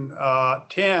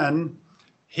 2010,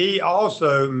 he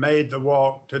also made the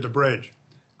walk to the bridge,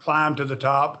 climbed to the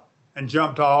top, and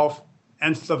jumped off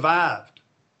and survived.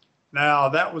 Now,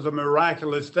 that was a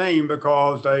miraculous thing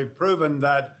because they've proven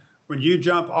that when you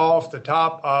jump off the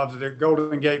top of the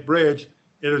Golden Gate Bridge,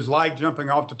 it is like jumping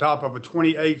off the top of a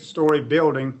 28-story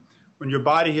building. When your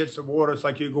body hits the water, it's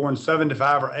like you're going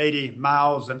 75 or 80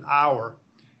 miles an hour,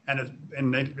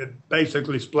 and it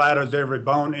basically splatters every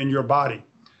bone in your body.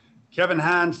 Kevin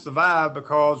Hines survived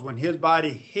because when his body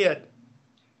hit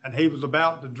and he was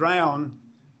about to drown,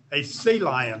 a sea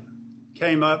lion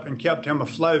came up and kept him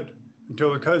afloat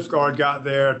until the Coast Guard got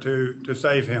there to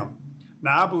save him.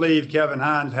 Now, I believe Kevin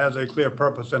Hines has a clear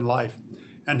purpose in life,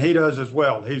 and he does as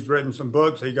well. He's written some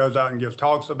books. He goes out and gives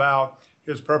talks about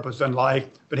his purpose in life.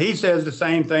 But he says the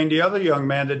same thing the other young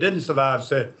man that didn't survive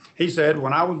said. He said,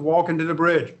 "When I was walking to the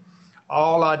bridge,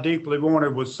 all I deeply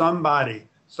wanted was somebody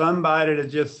to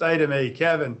just say to me,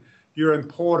 'Kevin, you're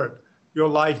important. Your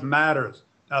life matters.'"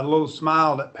 That little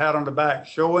smile, that pat on the back,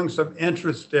 showing some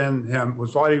interest in him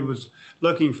was what he was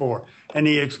looking for. And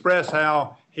he expressed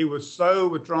how he was so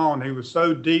withdrawn, he was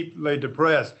so deeply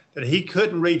depressed that he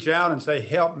couldn't reach out and say,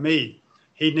 "Help me."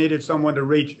 He needed someone to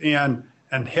reach in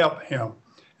and help him.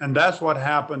 And that's what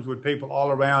happens with people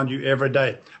all around you every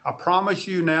day. I promise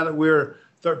you, now that we're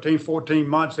 13, 14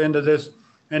 months into this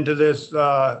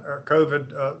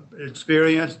COVID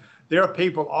experience, there are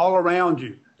people all around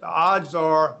you. The odds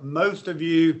are most of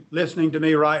you listening to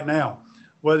me right now,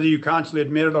 whether you consciously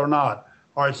admit it or not,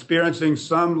 are experiencing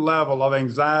some level of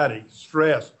anxiety,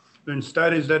 stress. There are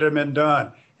studies that have been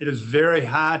done. It is very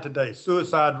high today.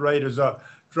 Suicide rate is up.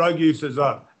 Drug use is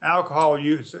up. Alcohol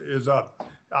use is up.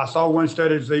 I saw one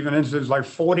study that's even instances like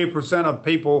 40% of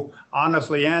people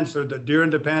honestly answered that during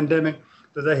the pandemic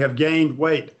that they have gained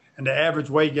weight, and the average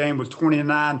weight gain was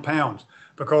 29 pounds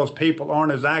because people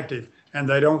aren't as active and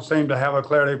they don't seem to have a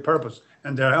clarity of purpose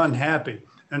and they're unhappy.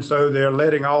 And so they're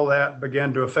letting all that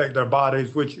begin to affect their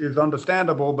bodies, which is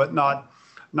understandable, but not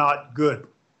good.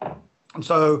 And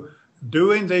so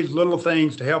doing these little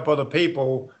things to help other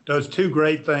people does two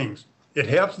great things. It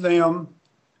helps them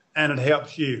and it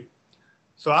helps you.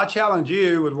 So I challenge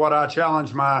you with what I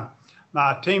challenge my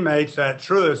teammates at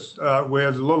Truist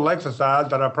with a little exercise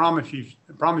that I promise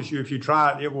you if you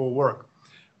try it, it will work.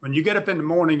 When you get up in the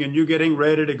morning and you're getting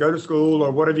ready to go to school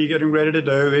or whatever you're getting ready to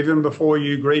do, even before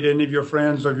you greet any of your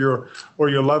friends or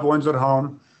your loved ones at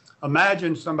home,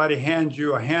 imagine somebody hands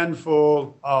you a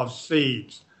handful of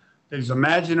seeds. These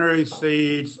imaginary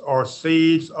seeds are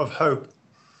seeds of hope.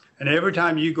 And every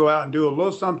time you go out and do a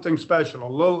little something special, a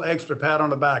little extra pat on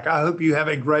the back, "I hope you have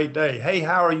a great day. Hey,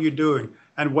 how are you doing?"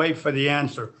 And wait for the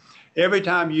answer. Every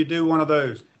time you do one of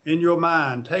those, in your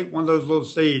mind, take one of those little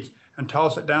seeds and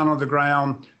toss it down on the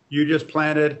ground. You just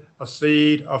planted a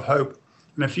seed of hope.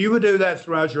 And if you would do that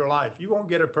throughout your life, you won't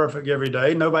get it perfect every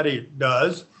day. Nobody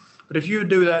does. But if you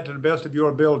do that to the best of your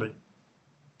ability,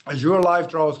 as your life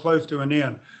draws close to an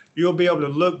end, you'll be able to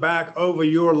look back over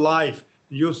your life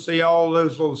and you'll see all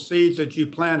those little seeds that you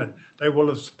planted. They will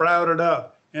have sprouted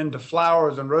up into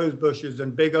flowers and rose bushes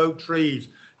and big oak trees.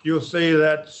 You'll see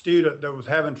that student that was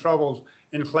having troubles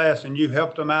in class and you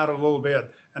helped them out a little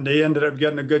bit and they ended up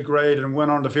getting a good grade and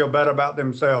went on to feel better about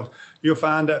themselves. You'll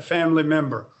find that family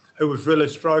member who was really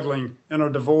struggling in a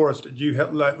divorce that you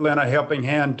lent a helping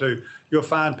hand to. You'll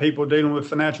find people dealing with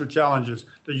financial challenges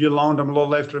that you loaned them a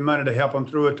little extra money to help them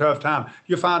through a tough time.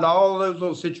 You'll find all those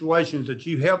little situations that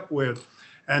you helped with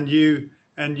and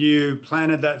you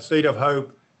planted that seed of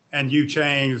hope and you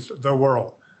changed the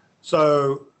world.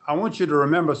 So I want you to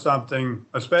remember something,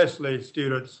 especially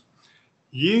students.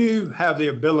 you have the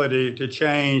ability to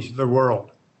change the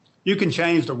world. You can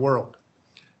change the world,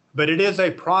 but it is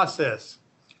a process.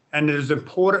 And it is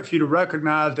important for you to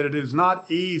recognize that it is not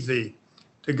easy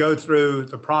to go through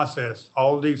the process.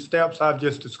 All these steps I've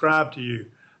just described to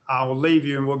you. I will leave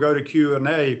you and we'll go to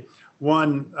Q&A.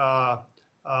 One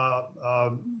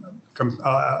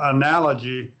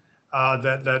analogy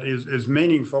that is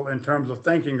meaningful in terms of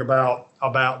thinking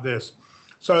about this.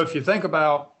 So if you think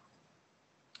about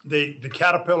the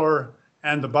caterpillar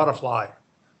and the butterfly,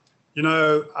 you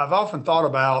know, I've often thought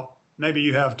about, maybe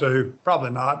you have too, probably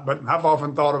not, but I've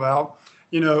often thought about,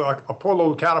 you know, a poor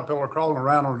little caterpillar crawling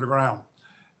around on the ground.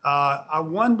 I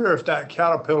wonder if that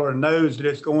caterpillar knows that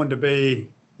it's going to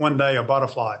be one day a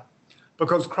butterfly.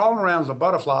 Because crawling around as a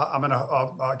butterfly, I mean,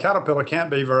 a caterpillar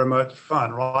can't be very much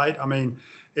fun, right? I mean,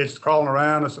 it's crawling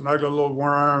around, it's an ugly little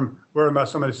worm, worrying about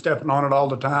somebody stepping on it all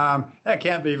the time. That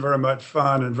can't be very much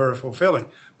fun and very fulfilling.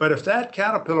 But if that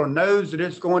caterpillar knows that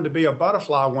it's going to be a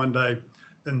butterfly one day,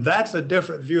 then that's a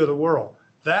different view of the world.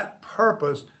 That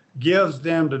purpose gives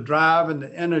them the drive and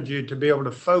the energy to be able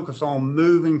to focus on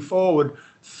moving forward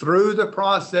through the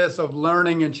process of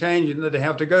learning and changing that they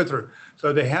have to go through.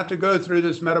 So they have to go through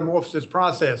this metamorphosis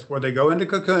process where they go into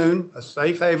cocoon, a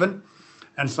safe haven,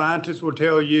 and scientists will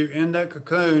tell you in that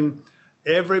cocoon,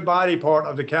 every body part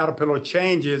of the caterpillar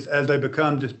changes as they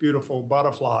become this beautiful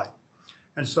butterfly.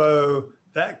 And so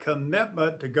that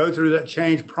commitment to go through that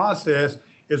change process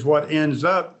is what ends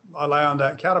up allowing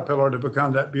that caterpillar to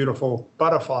become that beautiful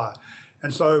butterfly.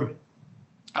 And so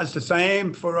it's the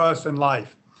same for us in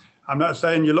life. I'm not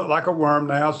saying you look like a worm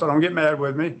now, so don't get mad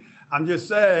with me. I'm just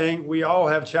saying we all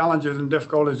have challenges and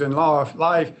difficulties in life,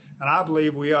 and I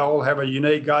believe we all have a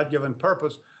unique God-given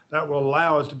purpose that will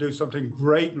allow us to do something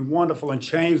great and wonderful and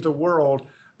change the world.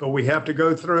 But we have to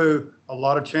go through a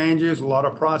lot of changes, a lot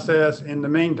of process in the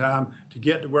meantime to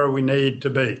get to where we need to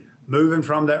be. Moving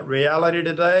from that reality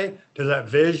today to that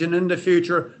vision in the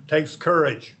future takes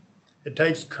courage. It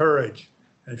takes courage.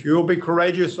 And if you will be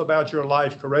courageous about your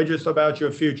life, courageous about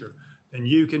your future, then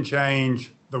you can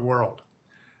change the world.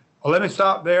 Well, let me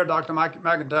stop there, Dr.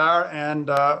 McIntyre, and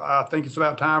I think it's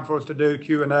about time for us to do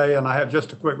Q&A, and I have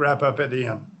just a quick wrap up at the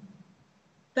end.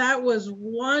 That was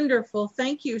wonderful.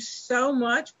 Thank you so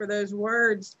much for those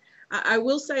words. I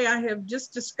will say I have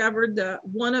just discovered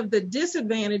one of the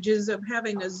disadvantages of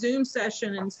having a Zoom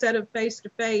session instead of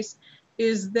face-to-face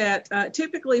is that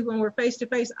typically when we're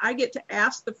face-to-face, I get to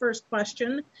ask the first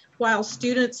question while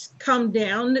students come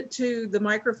down to the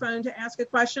microphone to ask a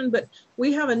question, but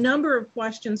we have a number of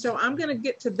questions. So I'm gonna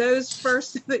get to those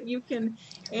first so that you can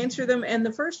answer them. And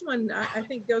the first one I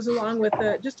think goes along with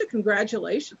just a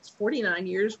congratulations, 49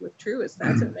 years with Truist,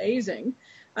 that's amazing.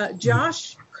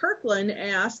 Josh Kirkland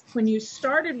asked, when you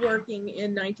started working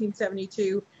in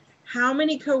 1972, how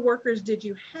many coworkers did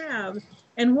you have?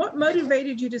 And what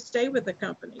motivated you to stay with the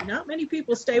company? Not many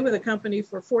people stay with a company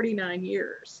for 49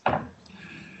 years.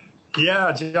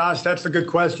 Yeah, Josh, that's a good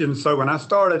question. So when I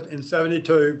started in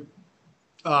 72,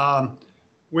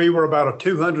 we were about a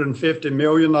 $250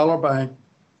 million bank.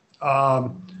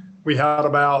 We had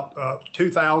about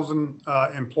 2,000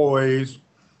 employees.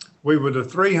 We were the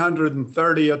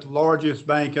 330th largest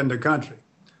bank in the country.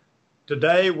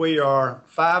 Today, we are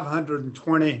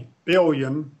 520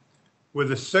 billion. We're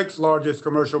the 6th largest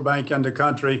commercial bank in the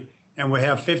country, and we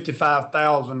have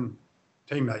 55,000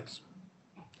 teammates.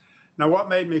 Now, what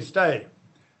made me stay?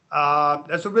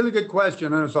 That's a really good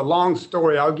question, and it's a long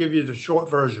story. I'll give you the short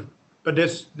version, but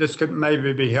this could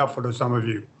maybe be helpful to some of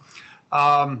you.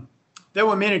 There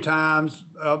were many times,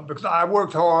 because I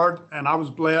worked hard, and I was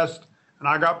blessed, and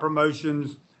I got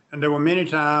promotions, and there were many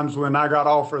times when I got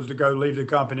offers to go leave the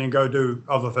company and go do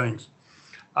other things.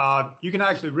 You can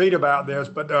actually read about this,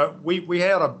 but we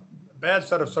had a bad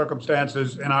set of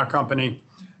circumstances in our company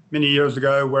many years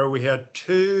ago where we had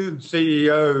 2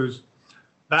 CEOs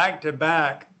back to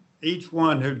back, each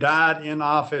one who died in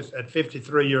office at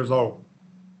 53 years old.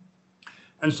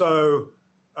 And so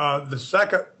the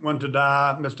second one to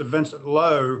die, Mr. Vincent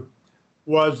Lowe,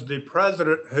 was the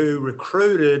president who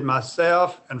recruited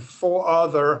myself and 4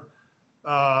 other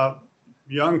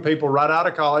young people right out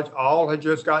of college. All had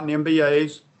just gotten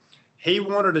MBAs. He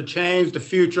wanted to change the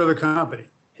future of the company.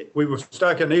 We were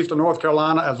stuck in Eastern North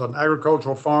Carolina as an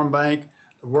agricultural farm bank.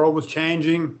 The world was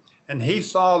changing, and he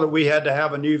saw that we had to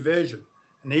have a new vision,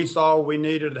 and he saw we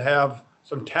needed to have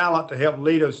some talent to help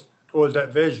lead us towards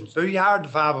that vision. So he hired the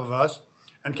 5 of us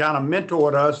and kind of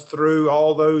mentored us through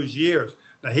all those years.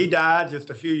 Now, he died just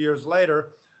a few years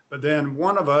later, but then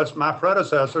one of us, my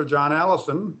predecessor, John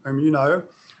Allison, whom you know,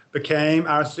 became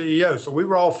our CEO. So we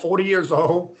were all 40 years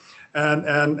old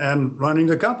and running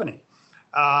the company.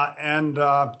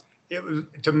 It was,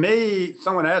 to me,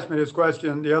 someone asked me this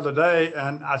question the other day,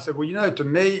 and I said, well, you know, to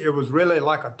me, it was really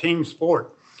like a team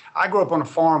sport. I grew up on a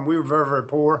farm. We were very, very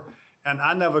poor, and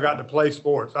I never got to play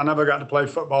sports. I never got to play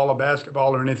football or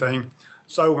basketball or anything.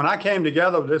 So when I came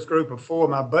together with this group of four of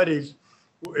my buddies,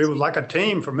 it was like a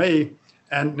team for me,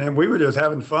 and we were just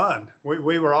having fun.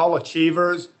 We were all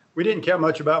achievers. We didn't care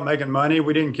much about making money.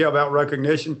 We didn't care about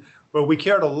recognition, but we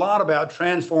cared a lot about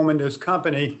transforming this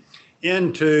company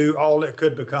into all it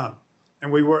could become.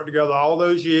 And we worked together all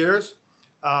those years.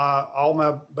 All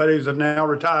my buddies have now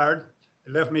retired.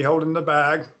 They left me holding the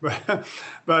bag,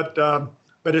 but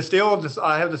it's still,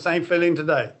 I have the same feeling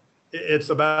today. It's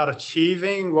about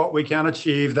achieving what we can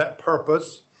achieve, that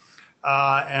purpose.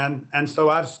 And so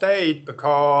I've stayed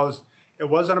because it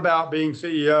wasn't about being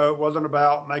CEO. It wasn't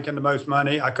about making the most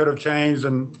money. I could have changed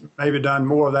and maybe done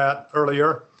more of that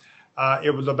earlier.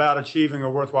 It was about achieving a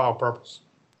worthwhile purpose.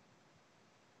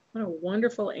 What a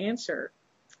wonderful answer.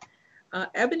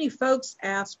 Ebony Folks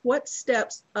asked, what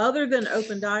steps other than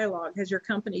open dialogue has your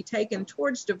company taken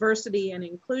towards diversity and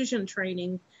inclusion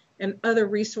training and other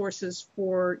resources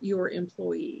for your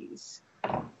employees?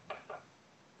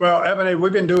 Well, Ebony,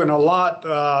 we've been doing a lot,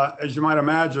 as you might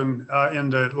imagine, in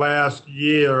the last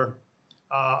year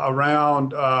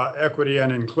around equity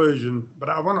and inclusion. But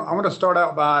I want to start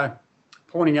out by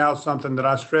pointing out something that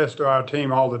I stress to our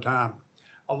team all the time.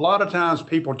 A lot of times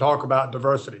people talk about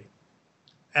diversity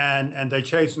and they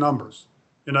chase numbers.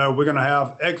 You know, we're going to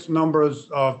have X numbers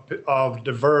of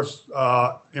diverse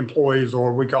employees,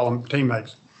 or we call them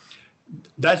teammates.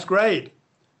 That's great,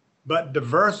 but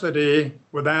diversity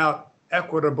without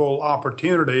equitable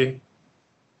opportunity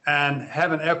and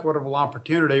having equitable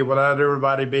opportunity without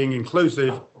everybody being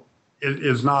inclusive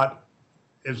is not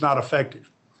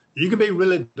effective. You can be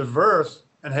really diverse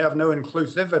and have no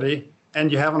inclusivity,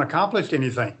 and you haven't accomplished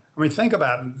anything. I mean, think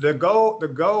about it. The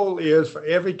goal is for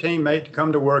every teammate to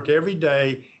come to work every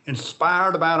day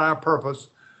inspired about our purpose,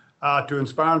 to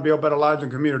inspire and build better lives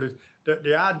and communities.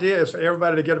 The idea is for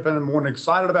everybody to get up in the morning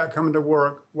excited about coming to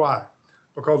work. Why?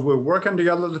 Because we're working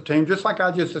together as a team, just like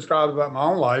I just described about my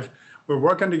own life. We're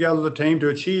working together as a team to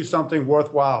achieve something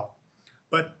worthwhile.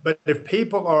 But if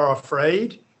people are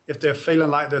afraid, if they're feeling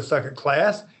like they're second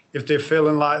class, if they're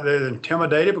feeling like they're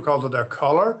intimidated because of their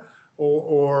color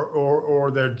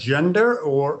or their gender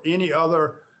or any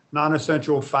other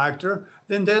non-essential factor,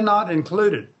 then they're not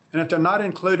included. And if they're not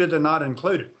included, they're not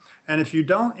included. And if you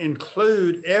don't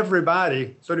include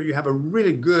everybody so that you have a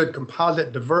really good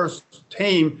composite diverse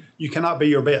team, you cannot be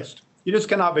your best. You just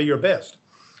cannot be your best.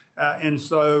 And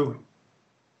so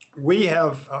we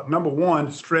have, number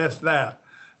one, stressed that.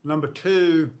 Number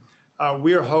two,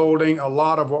 we're holding a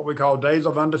lot of what we call days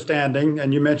of understanding,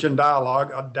 and you mentioned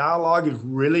dialogue. Dialogue is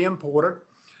really important.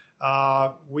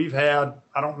 We've had,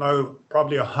 I don't know,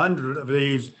 probably 100 of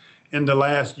these in the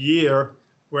last year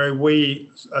where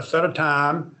we set a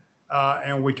time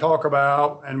and we talk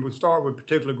about, and we start with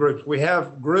particular groups. We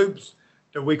have groups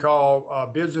that we call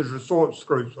business resource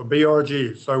groups, or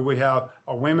BRGs. So we have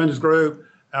a women's group,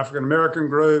 African American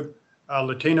group, a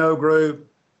Latino group,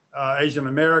 Asian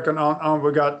American,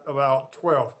 we got about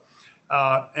 12.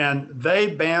 And they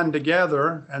band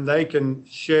together and they can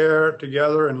share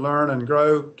together and learn and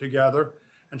grow together.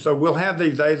 And so we'll have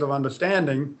these days of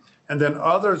understanding, and then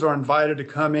others are invited to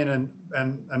come in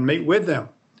and meet with them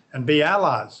and be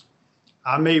allies.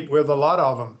 I meet with a lot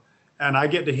of them, and I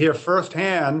get to hear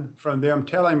firsthand from them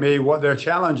telling me what their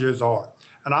challenges are.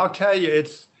 And I'll tell you,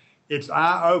 it's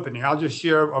eye-opening. I'll just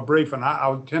share a brief one.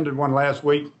 I attended one last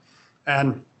week,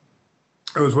 and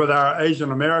it was with our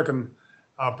Asian American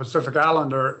Pacific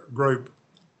Islander group,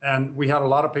 and we had a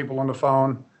lot of people on the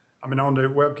phone, on the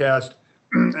webcast,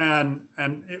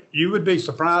 and you would be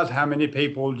surprised how many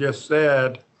people just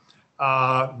said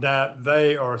that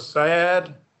they are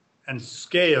sad and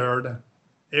scared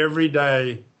every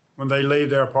day when they leave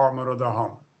their apartment or their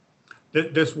home.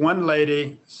 This one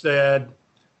lady said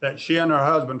that she and her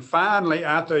husband finally,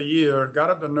 after a year, got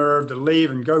up the nerve to leave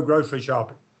and go grocery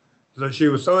shopping. So she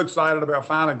was so excited about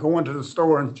finally going to the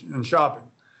store and shopping.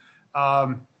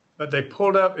 But they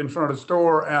pulled up in front of the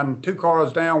store, and 2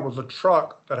 cars down was a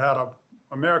truck that had an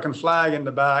American flag in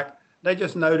the back. They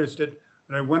just noticed it.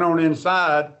 They went on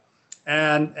inside,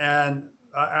 and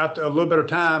after a little bit of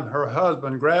time, her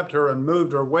husband grabbed her and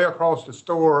moved her way across the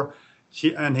store.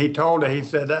 And he told her, he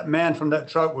said, that man from that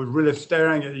truck was really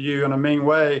staring at you in a mean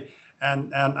way,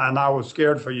 and I was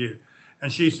scared for you.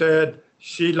 And she said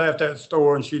she left that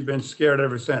store and she'd been scared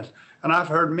ever since. And I've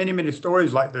heard many, many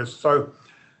stories like this. So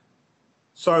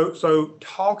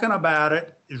talking about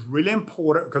it is really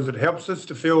important because it helps us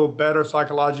to feel better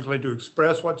psychologically, to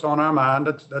express what's on our mind.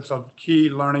 That's a key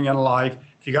learning in life.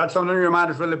 If you got something in your mind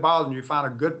that's really bothering you, find a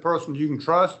good person you can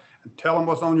trust and tell them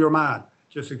what's on your mind.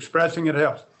 Just expressing it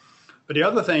helps. But the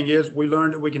other thing is we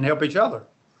learned that we can help each other.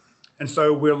 And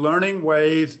so we're learning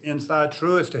ways inside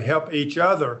Truist to help each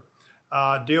other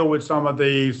deal with some of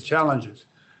these challenges.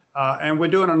 And we're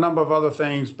doing a number of other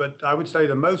things, but I would say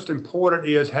the most important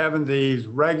is having these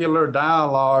regular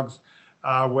dialogues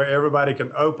where everybody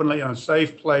can openly, in a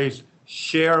safe place,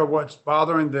 share what's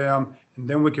bothering them, and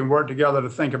then we can work together to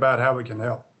think about how we can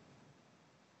help.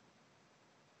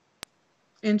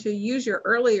 And to use your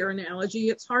earlier analogy,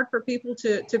 it's hard for people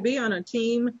to be on a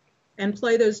team and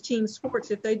play those team sports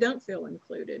if they don't feel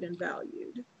included and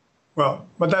valued. Well,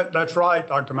 but that's right,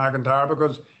 Dr. McIntyre,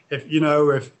 because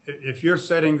if you're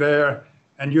sitting there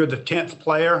and you're the 10th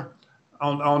player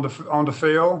on the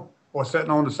field or sitting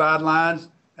on the sidelines,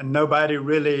 and nobody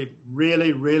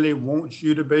really wants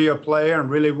you to be a player and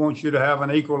really wants you to have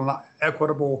an equal and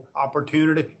equitable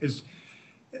opportunity,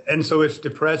 and so it's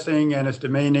depressing and it's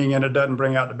demeaning and it doesn't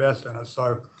bring out the best in us.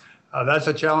 So that's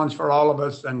a challenge for all of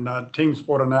us, and team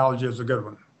sport analogy is a good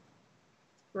one.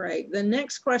 Great. The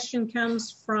next question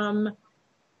comes from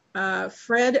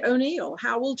Fred O'Neill.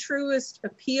 How will Truist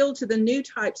appeal to the new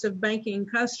types of banking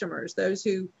customers, those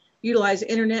who utilize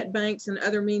internet banks and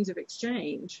other means of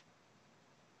exchange?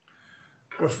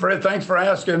 Well, Fred, thanks for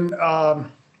asking.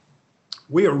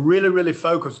 We are really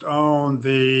focused on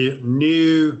the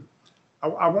new,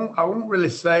 I won't really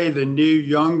say the new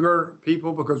younger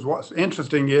people, because what's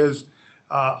interesting is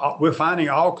we're finding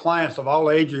all clients of all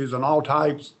ages and all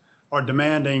types are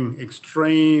demanding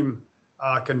extreme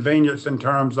convenience in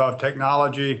terms of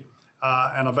technology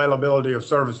and availability of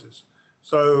services.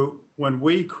 So when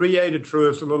we created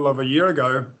Truist a little over a year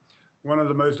ago, one of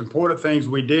the most important things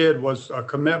we did was a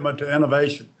commitment to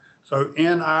innovation. So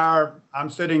I'm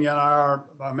sitting in our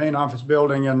main office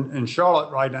building in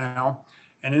Charlotte right now,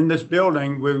 and in this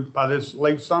building, by this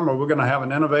late summer, we're going to have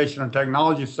an innovation and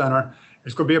technology center.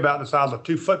 It's going to be about the size of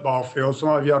 2 football fields. Some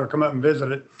of you ought to come up and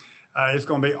visit it. It's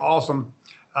going to be awesome,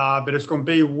 but it's going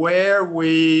to be where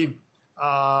we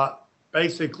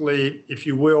basically, if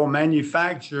you will,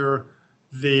 manufacture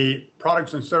the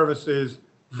products and services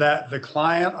that the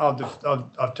client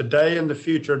of today and the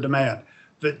future demand.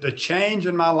 The change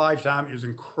in my lifetime is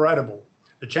incredible.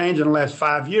 The change in the last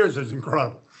 5 years is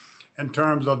incredible in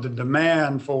terms of the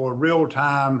demand for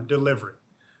real-time delivery.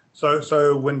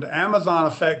 So when the Amazon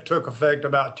effect took effect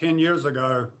about 10 years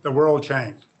ago, the world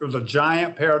changed. It was a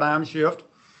giant paradigm shift.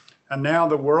 And now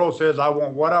the world says, I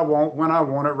want what I want, when I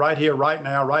want it, right here, right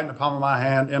now, right in the palm of my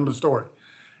hand, end of story.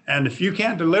 And if you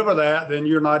can't deliver that, then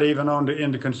you're not even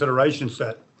in the consideration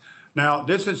set. Now,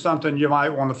 this is something you might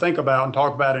want to think about and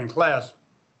talk about in class.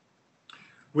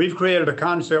 We've created a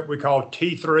concept we call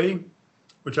T3,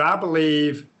 which I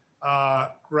believe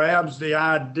grabs the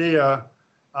idea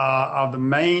of the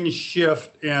main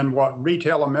shift in what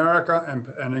retail America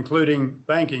and including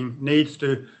banking needs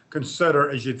to consider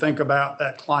as you think about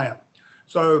that client.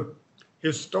 So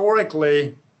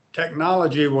historically,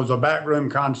 technology was a backroom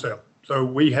concept. So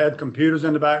we had computers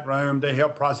in the back room. They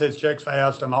helped process checks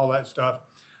fast and all that stuff.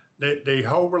 The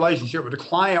whole relationship with the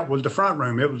client was the front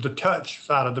room. It was the touch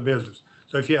side of the business.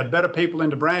 So if you had better people in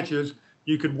the branches,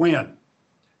 you could win.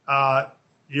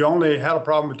 You only had a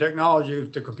problem with technology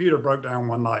if the computer broke down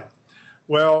one night.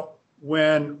 Well,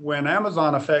 when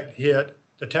Amazon effect hit,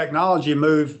 the technology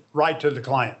moved right to the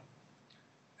client.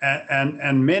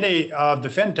 And many of the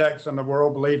fintechs in the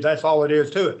world believe that's all it is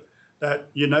to it. That,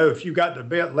 if you got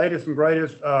the latest and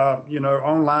greatest,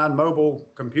 online mobile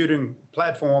computing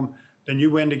platform, then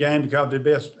you win the game because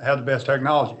have the best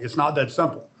technology. It's not that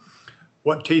simple.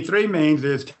 What T3 means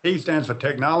is T stands for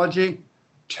technology,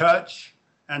 touch,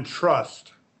 and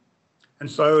trust. And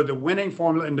so the winning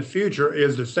formula in the future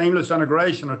is the seamless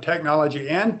integration of technology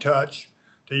and touch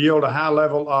to yield a high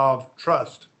level of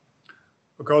trust.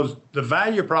 Because the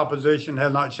value proposition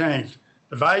has not changed.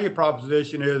 The value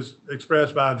proposition is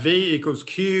expressed by V equals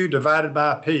Q divided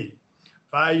by P.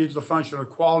 Value is a function of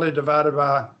quality divided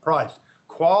by price.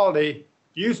 Quality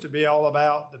used to be all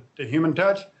about the human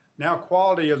touch. Now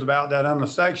quality is about that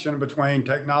intersection between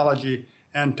technology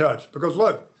and touch. Because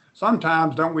look,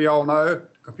 sometimes, don't we all know,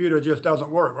 the computer just doesn't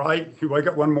work, right? You wake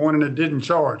up one morning and it didn't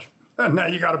charge. And now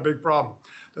you got a big problem.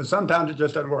 So sometimes it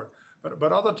just doesn't work. But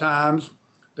other times,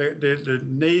 the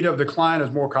need of the client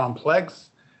is more complex.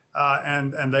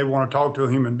 And they want to talk to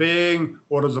a human being.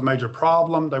 What is a major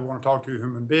problem? They want to talk to a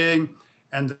human being.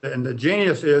 And the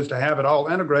genius is to have it all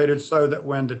integrated so that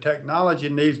when the technology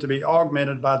needs to be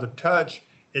augmented by the touch,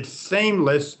 it's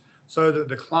seamless so that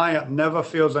the client never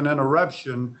feels an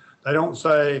interruption. They don't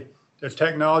say, there's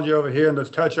technology over here and there's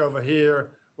touch over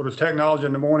here, or there's technology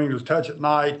in the morning, there's touch at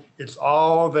night. It's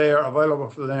all there available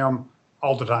for them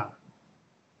all the time.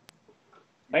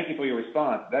 Thank you for your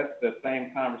response. That's the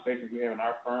same conversation we have in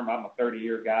our firm. I'm a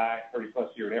 30-year guy, 30-plus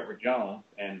year at Edward Jones,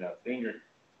 and a senior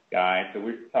guy. So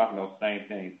we're talking those same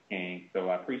things, King. So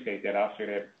I appreciate that. I'll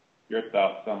share your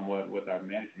thoughts somewhat with our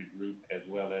management group, as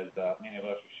well as many of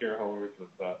us are shareholders with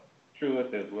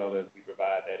Truist, as well as we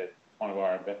provide that as one of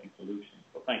our investing solutions.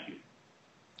 So thank you.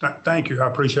 Thank you. I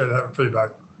appreciate that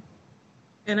feedback.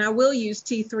 And I will use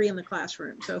T3 in the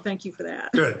classroom. So thank you for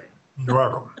that. Good. You're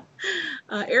welcome.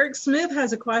 Eric Smith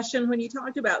has a question. When you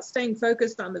talked about staying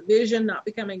focused on the vision, not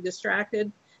becoming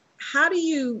distracted, how do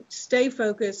you stay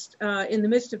focused in the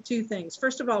midst of two things?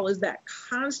 First of all, is that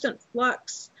constant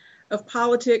flux of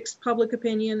politics, public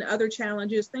opinion, other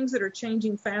challenges, things that are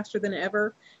changing faster than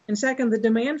ever? And second, the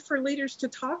demand for leaders to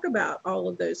talk about all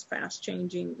of those fast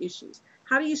changing issues.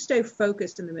 How do you stay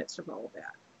focused in the midst of all of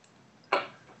that?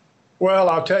 Well,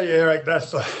 I'll tell you, Eric,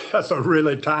 that's a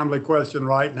really timely question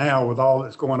right now with all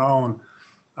that's going on.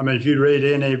 I mean, if you read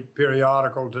any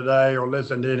periodical today or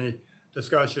listen to any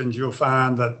discussions, you'll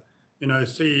find that, you know,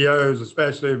 CEOs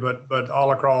especially, but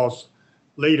all across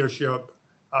leadership,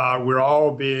 we're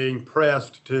all being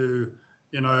pressed to,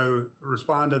 you know,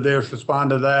 respond to this,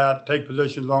 respond to that, take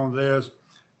positions on this.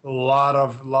 A lot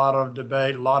of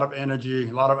debate, a lot of energy,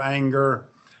 a lot of anger.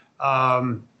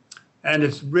 And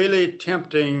it's really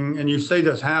tempting, and you see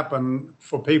this happen,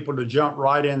 for people to jump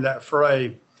right in that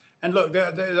fray. And look,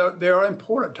 there are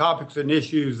important topics and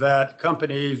issues that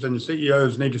companies and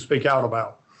CEOs need to speak out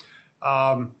about.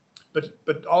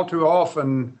 But all too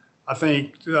often, I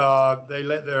think they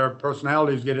let their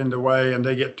personalities get in the way, and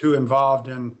they get too involved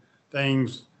in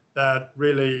things that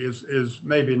really is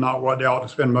maybe not what they ought to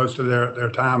spend most of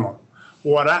their time on.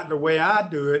 The way I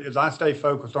do it is I stay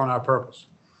focused on our purpose.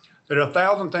 There are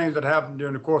 1,000 things that happen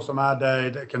during the course of my day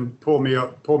that can pull me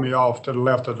off to the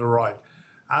left or the right.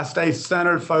 I stay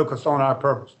centered, focused on our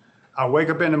purpose. I wake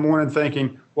up in the morning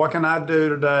thinking, what can I do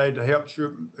today to help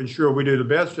ensure we do the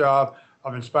best job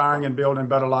of inspiring and building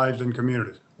better lives in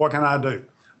communities? What can I do?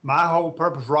 My whole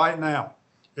purpose right now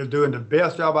is doing the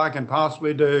best job I can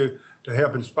possibly do to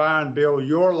help inspire and build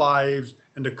your lives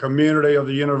in the community of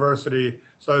the university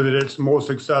so that it's more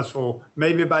successful,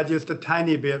 maybe by just a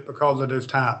tiny bit because of this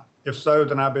time. If so,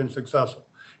 then I've been successful.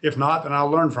 If not, then I'll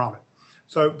learn from it.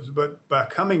 So, but by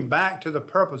coming back to the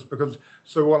purpose,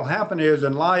 so what'll happen is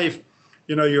in life,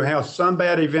 you know, you have some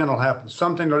bad event will happen,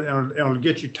 something it'll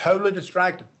get you totally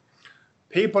distracted.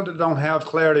 People that don't have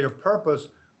clarity of purpose,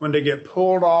 when they get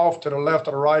pulled off to the left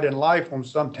or the right in life on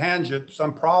some tangent,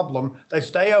 some problem, they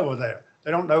stay over there.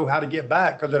 They don't know how to get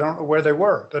back because they don't know where they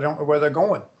were. They don't know where they're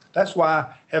going. That's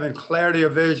why having clarity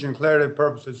of vision, clarity of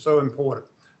purpose is so important.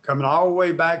 Coming all the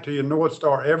way back to your North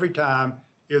Star every time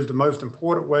is the most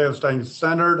important way of staying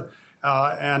centered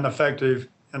and effective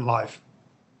in life.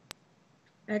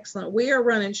 Excellent. We are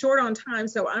running short on time,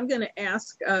 so I'm going to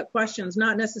ask questions,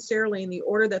 not necessarily in the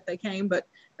order that they came, but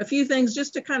a few things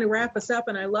just to kind of wrap us up.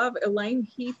 And I love Elaine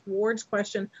Heath Ward's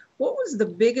question. What was the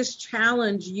biggest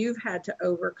challenge you've had to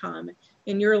overcome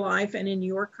in your life and in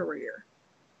your career?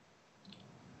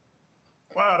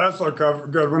 Wow, that's a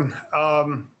good one.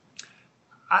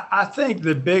 I think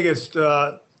the biggest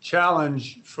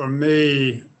challenge for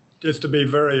me, just to be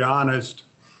very honest,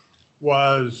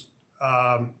 was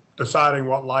deciding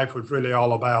what life was really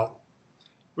all about.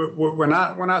 When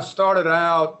I started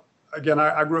out, again,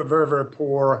 I grew up very, very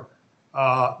poor.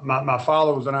 My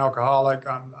father was an alcoholic.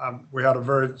 We had a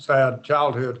very sad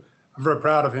childhood. I'm very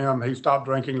proud of him. He stopped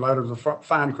drinking later, was a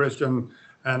fine Christian,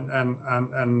 and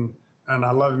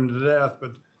I love him to death.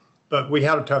 But we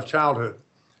had a tough childhood.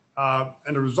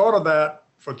 And the result of that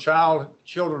for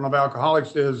children of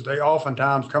alcoholics is they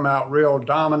oftentimes come out real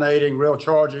dominating, real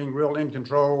charging, real in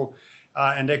control,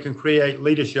 and they can create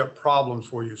leadership problems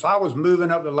for you. So I was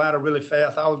moving up the ladder really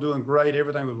fast. I was doing great.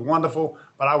 Everything was wonderful,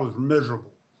 but I was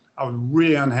miserable. I was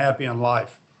really unhappy in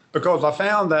life because I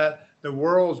found that the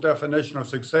world's definition of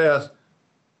success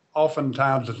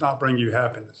oftentimes does not bring you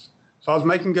happiness. So I was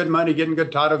making good money, getting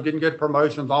good titles, getting good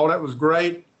promotions. All that was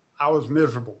great. I was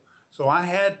miserable. So I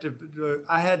had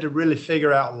to really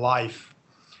figure out life.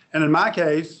 And in my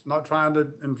case, not trying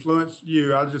to influence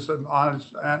you, I was just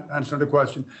honest answering the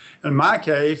question. In my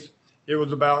case, it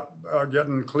was about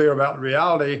getting clear about the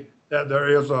reality that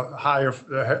there's a higher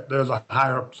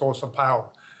source of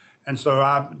power. And so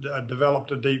I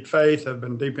developed a deep faith. I've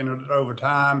been deepening it over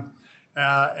time.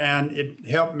 And it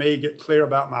helped me get clear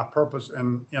about my purpose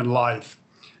in life.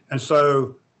 And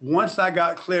so once I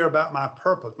got clear about my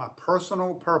purpose, my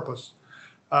personal purpose,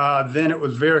 then it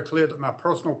was very clear that my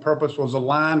personal purpose was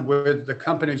aligned with the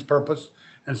company's purpose.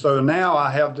 And so now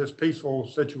I have this peaceful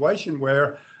situation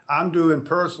where I'm doing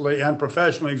personally and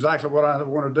professionally exactly what I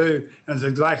want to do, and it's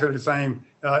exactly the same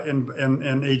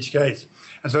in each case.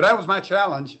 And so that was my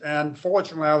challenge. And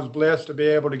fortunately, I was blessed to be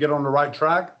able to get on the right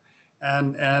track,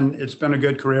 and it's been a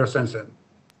good career since then.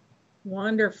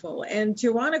 Wonderful. And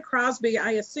Joanna Crosby,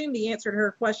 I assume the answer to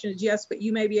her question is yes, but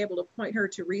you may be able to point her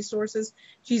to resources.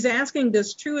 She's asking,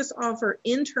 does Truist offer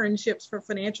internships for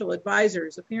financial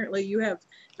advisors? Apparently you have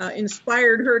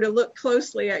inspired her to look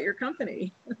closely at your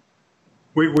company.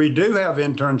 We do have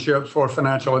internships for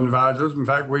financial advisors. In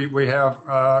fact, we have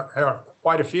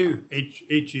quite a few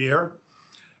each year.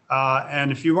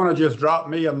 And if you want to just drop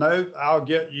me a note, I'll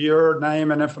get your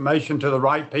name and information to the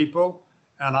right people,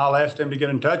 and I'll ask them to get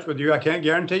in touch with you. I can't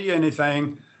guarantee you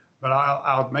anything, but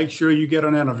I'll make sure you get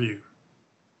an interview.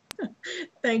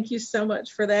 Thank you so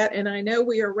much for that. And I know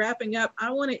we are wrapping up.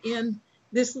 I want to end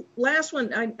this last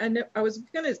one. I know I was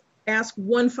going to ask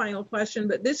one final question,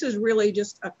 but this is really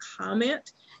just a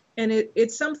comment. And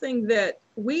it's something that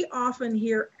we often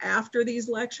hear after these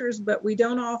lectures, but we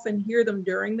don't often hear them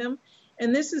during them.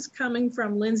 And this is coming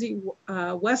from Lindsay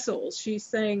Wessels. She's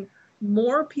saying,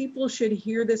 more people should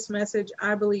hear this message.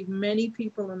 I believe many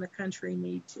people in the country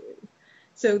need to.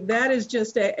 So that is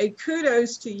just a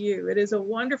kudos to you. It is a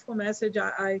wonderful message.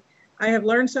 I have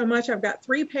learned so much. I've got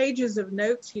 3 pages of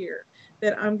notes here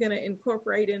that I'm going to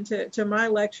incorporate into my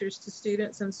lectures to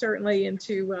students, and certainly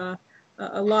into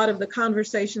a lot of the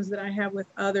conversations that I have with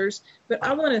others. But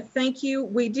I want to thank you.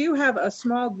 We do have a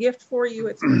small gift for you.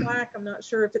 It's a plaque. I'm not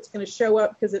sure if it's going to show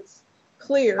up because it's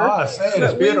clear. Ah,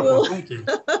 it's beautiful. Thank you.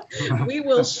 We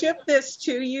will ship this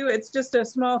to you. It's just a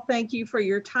small thank you for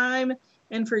your time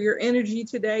and for your energy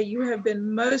today. You have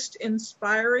been most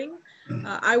inspiring.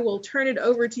 I will turn it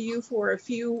over to you for a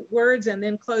few words and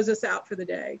then close us out for the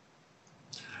day.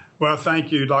 Well,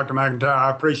 thank you, Dr. McIntyre.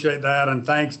 I appreciate that. And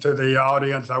thanks to the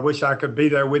audience. I wish I could be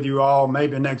there with you all.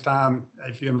 Maybe next time,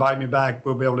 if you invite me back,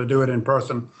 we'll be able to do it in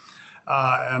person.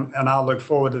 And I'll look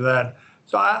forward to that.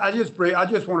 So I just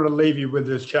wanted to leave you with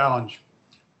this challenge.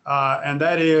 And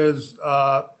that is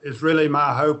really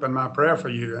my hope and my prayer for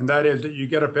you. And that is that you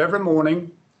get up every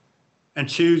morning and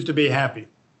choose to be happy.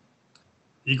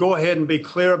 You go ahead and be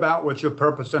clear about what your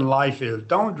purpose in life is.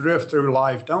 Don't drift through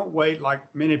life. Don't wait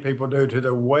like many people do to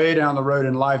the way down the road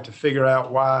in life to figure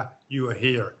out why you are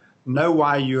here. Know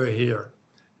why you are here.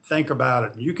 Think about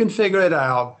it. You can figure it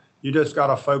out. You just got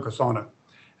to focus on it.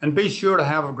 And be sure to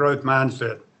have a growth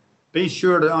mindset. Be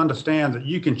sure to understand that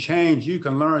you can change, you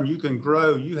can learn, you can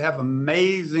grow. You have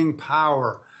amazing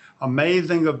power,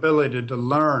 amazing ability to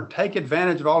learn. Take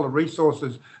advantage of all the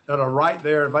resources that are right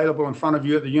there available in front of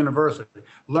you at the university.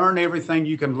 Learn everything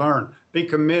you can learn. Be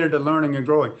committed to learning and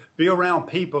growing. Be around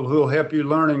people who will help you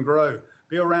learn and grow.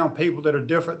 Be around people that are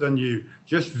different than you.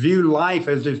 Just view life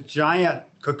as this giant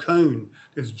cocoon,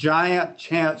 this giant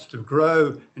chance to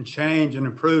grow and change and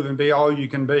improve and be all you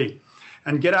can be.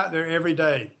 And get out there every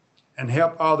day and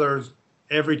help others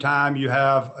every time you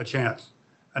have a chance.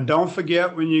 And don't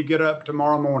forget, when you get up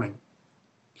tomorrow morning,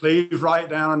 please write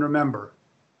down and remember,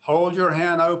 hold your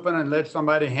hand open and let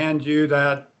somebody hand you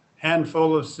that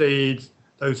handful of seeds,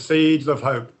 those seeds of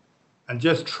hope. And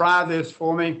just try this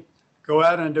for me. Go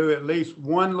out and do at least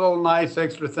one little nice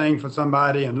extra thing for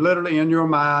somebody, and literally in your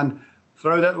mind,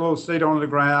 throw that little seed on the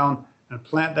ground and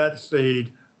plant that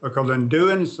seed, because in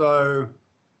doing so,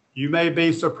 you may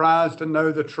be surprised to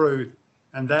know the truth,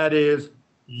 and that is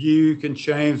you can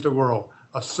change the world.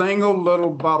 A single little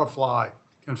butterfly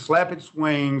can flap its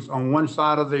wings on one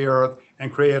side of the earth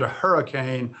and create a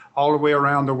hurricane all the way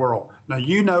around the world. Now,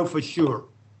 you know for sure,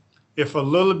 if a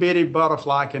little bitty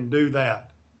butterfly can do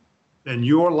that, then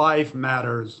your life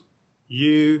matters.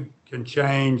 You can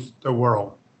change the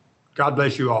world. God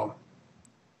bless you all.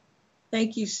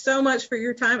 Thank you so much for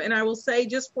your time. And I will say,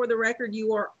 just for the record,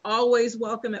 you are always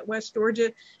welcome at West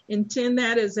Georgia. Intend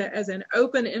that as an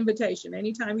open invitation.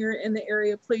 Anytime you're in the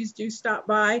area, please do stop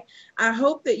by. I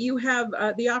hope that you have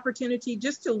the opportunity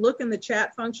just to look in the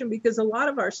chat function, because a lot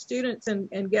of our students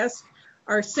and guests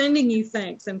are sending you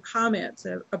thanks and comments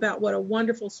about what a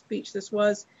wonderful speech this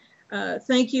was.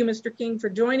 Thank you, Mr. King, for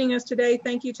joining us today.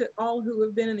 Thank you to all who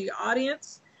have been in the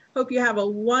audience. Hope you have a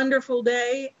wonderful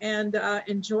day and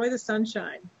enjoy the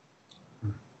sunshine.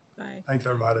 Bye. Thanks,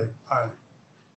 everybody. Bye.